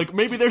I like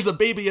maybe there's a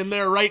baby in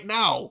there right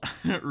now.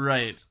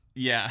 right,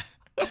 yeah.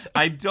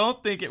 I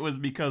don't think it was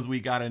because we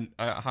got a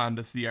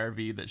Honda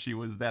CRV that she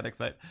was that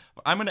excited.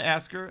 I'm gonna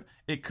ask her.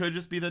 It could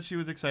just be that she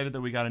was excited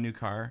that we got a new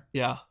car.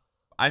 Yeah.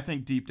 I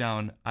think deep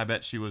down, I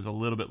bet she was a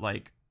little bit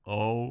like,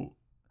 oh,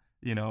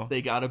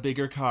 They got a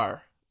bigger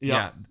car. Yep.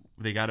 yeah,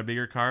 they got a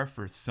bigger car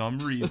for some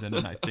reason,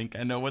 and I think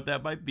I know what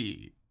that might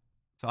be.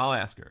 So I'll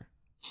ask her.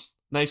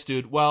 Nice,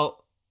 dude.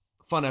 Well,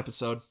 fun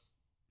episode.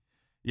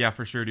 Yeah,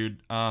 for sure,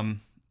 dude.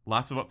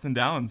 Lots of ups and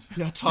downs.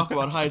 Yeah, talk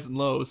about highs and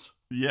lows.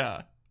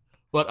 Yeah.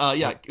 But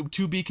yeah,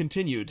 to be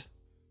continued.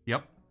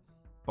 Yep.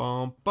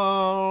 Bum,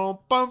 bum,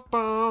 bum,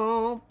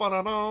 bum,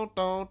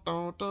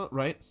 ba-da-dum-dum-dum-dum.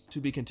 Right? To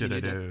be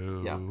continued.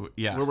 Do-do-do. Yeah.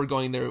 Yeah. Where we're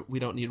going there, we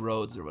don't need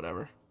roads or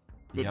whatever.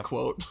 Good Yep.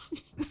 quote.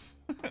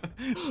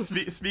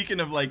 Speaking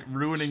of like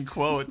ruining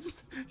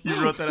quotes, you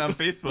wrote that on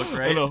Facebook, I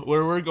right? know.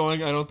 Where we're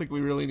going, I don't think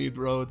we really need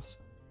roads.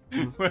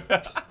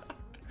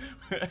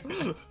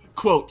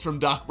 Quote from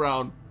Doc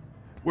Brown.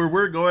 Where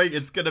we're going,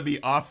 it's gonna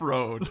be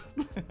off-road.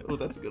 Oh,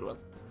 that's a good one.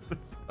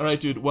 All right,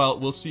 dude. Well,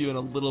 we'll see you in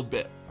a little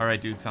bit. All right,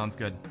 dude. Sounds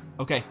good.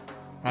 Okay.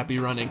 Happy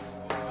running.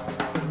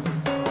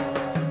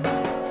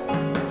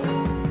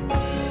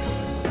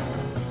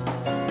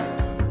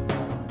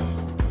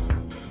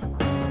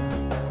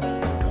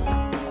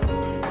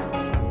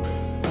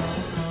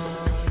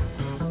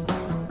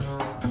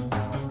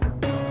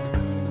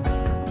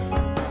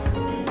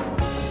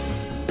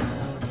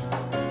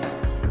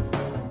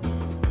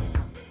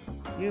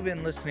 You've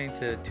been listening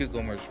to Two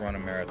Gomers Run a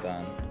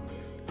Marathon.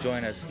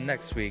 Join us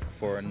next week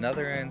for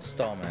another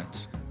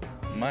installment.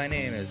 My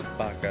name is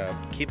Baka.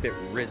 Keep it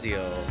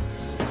Rizio.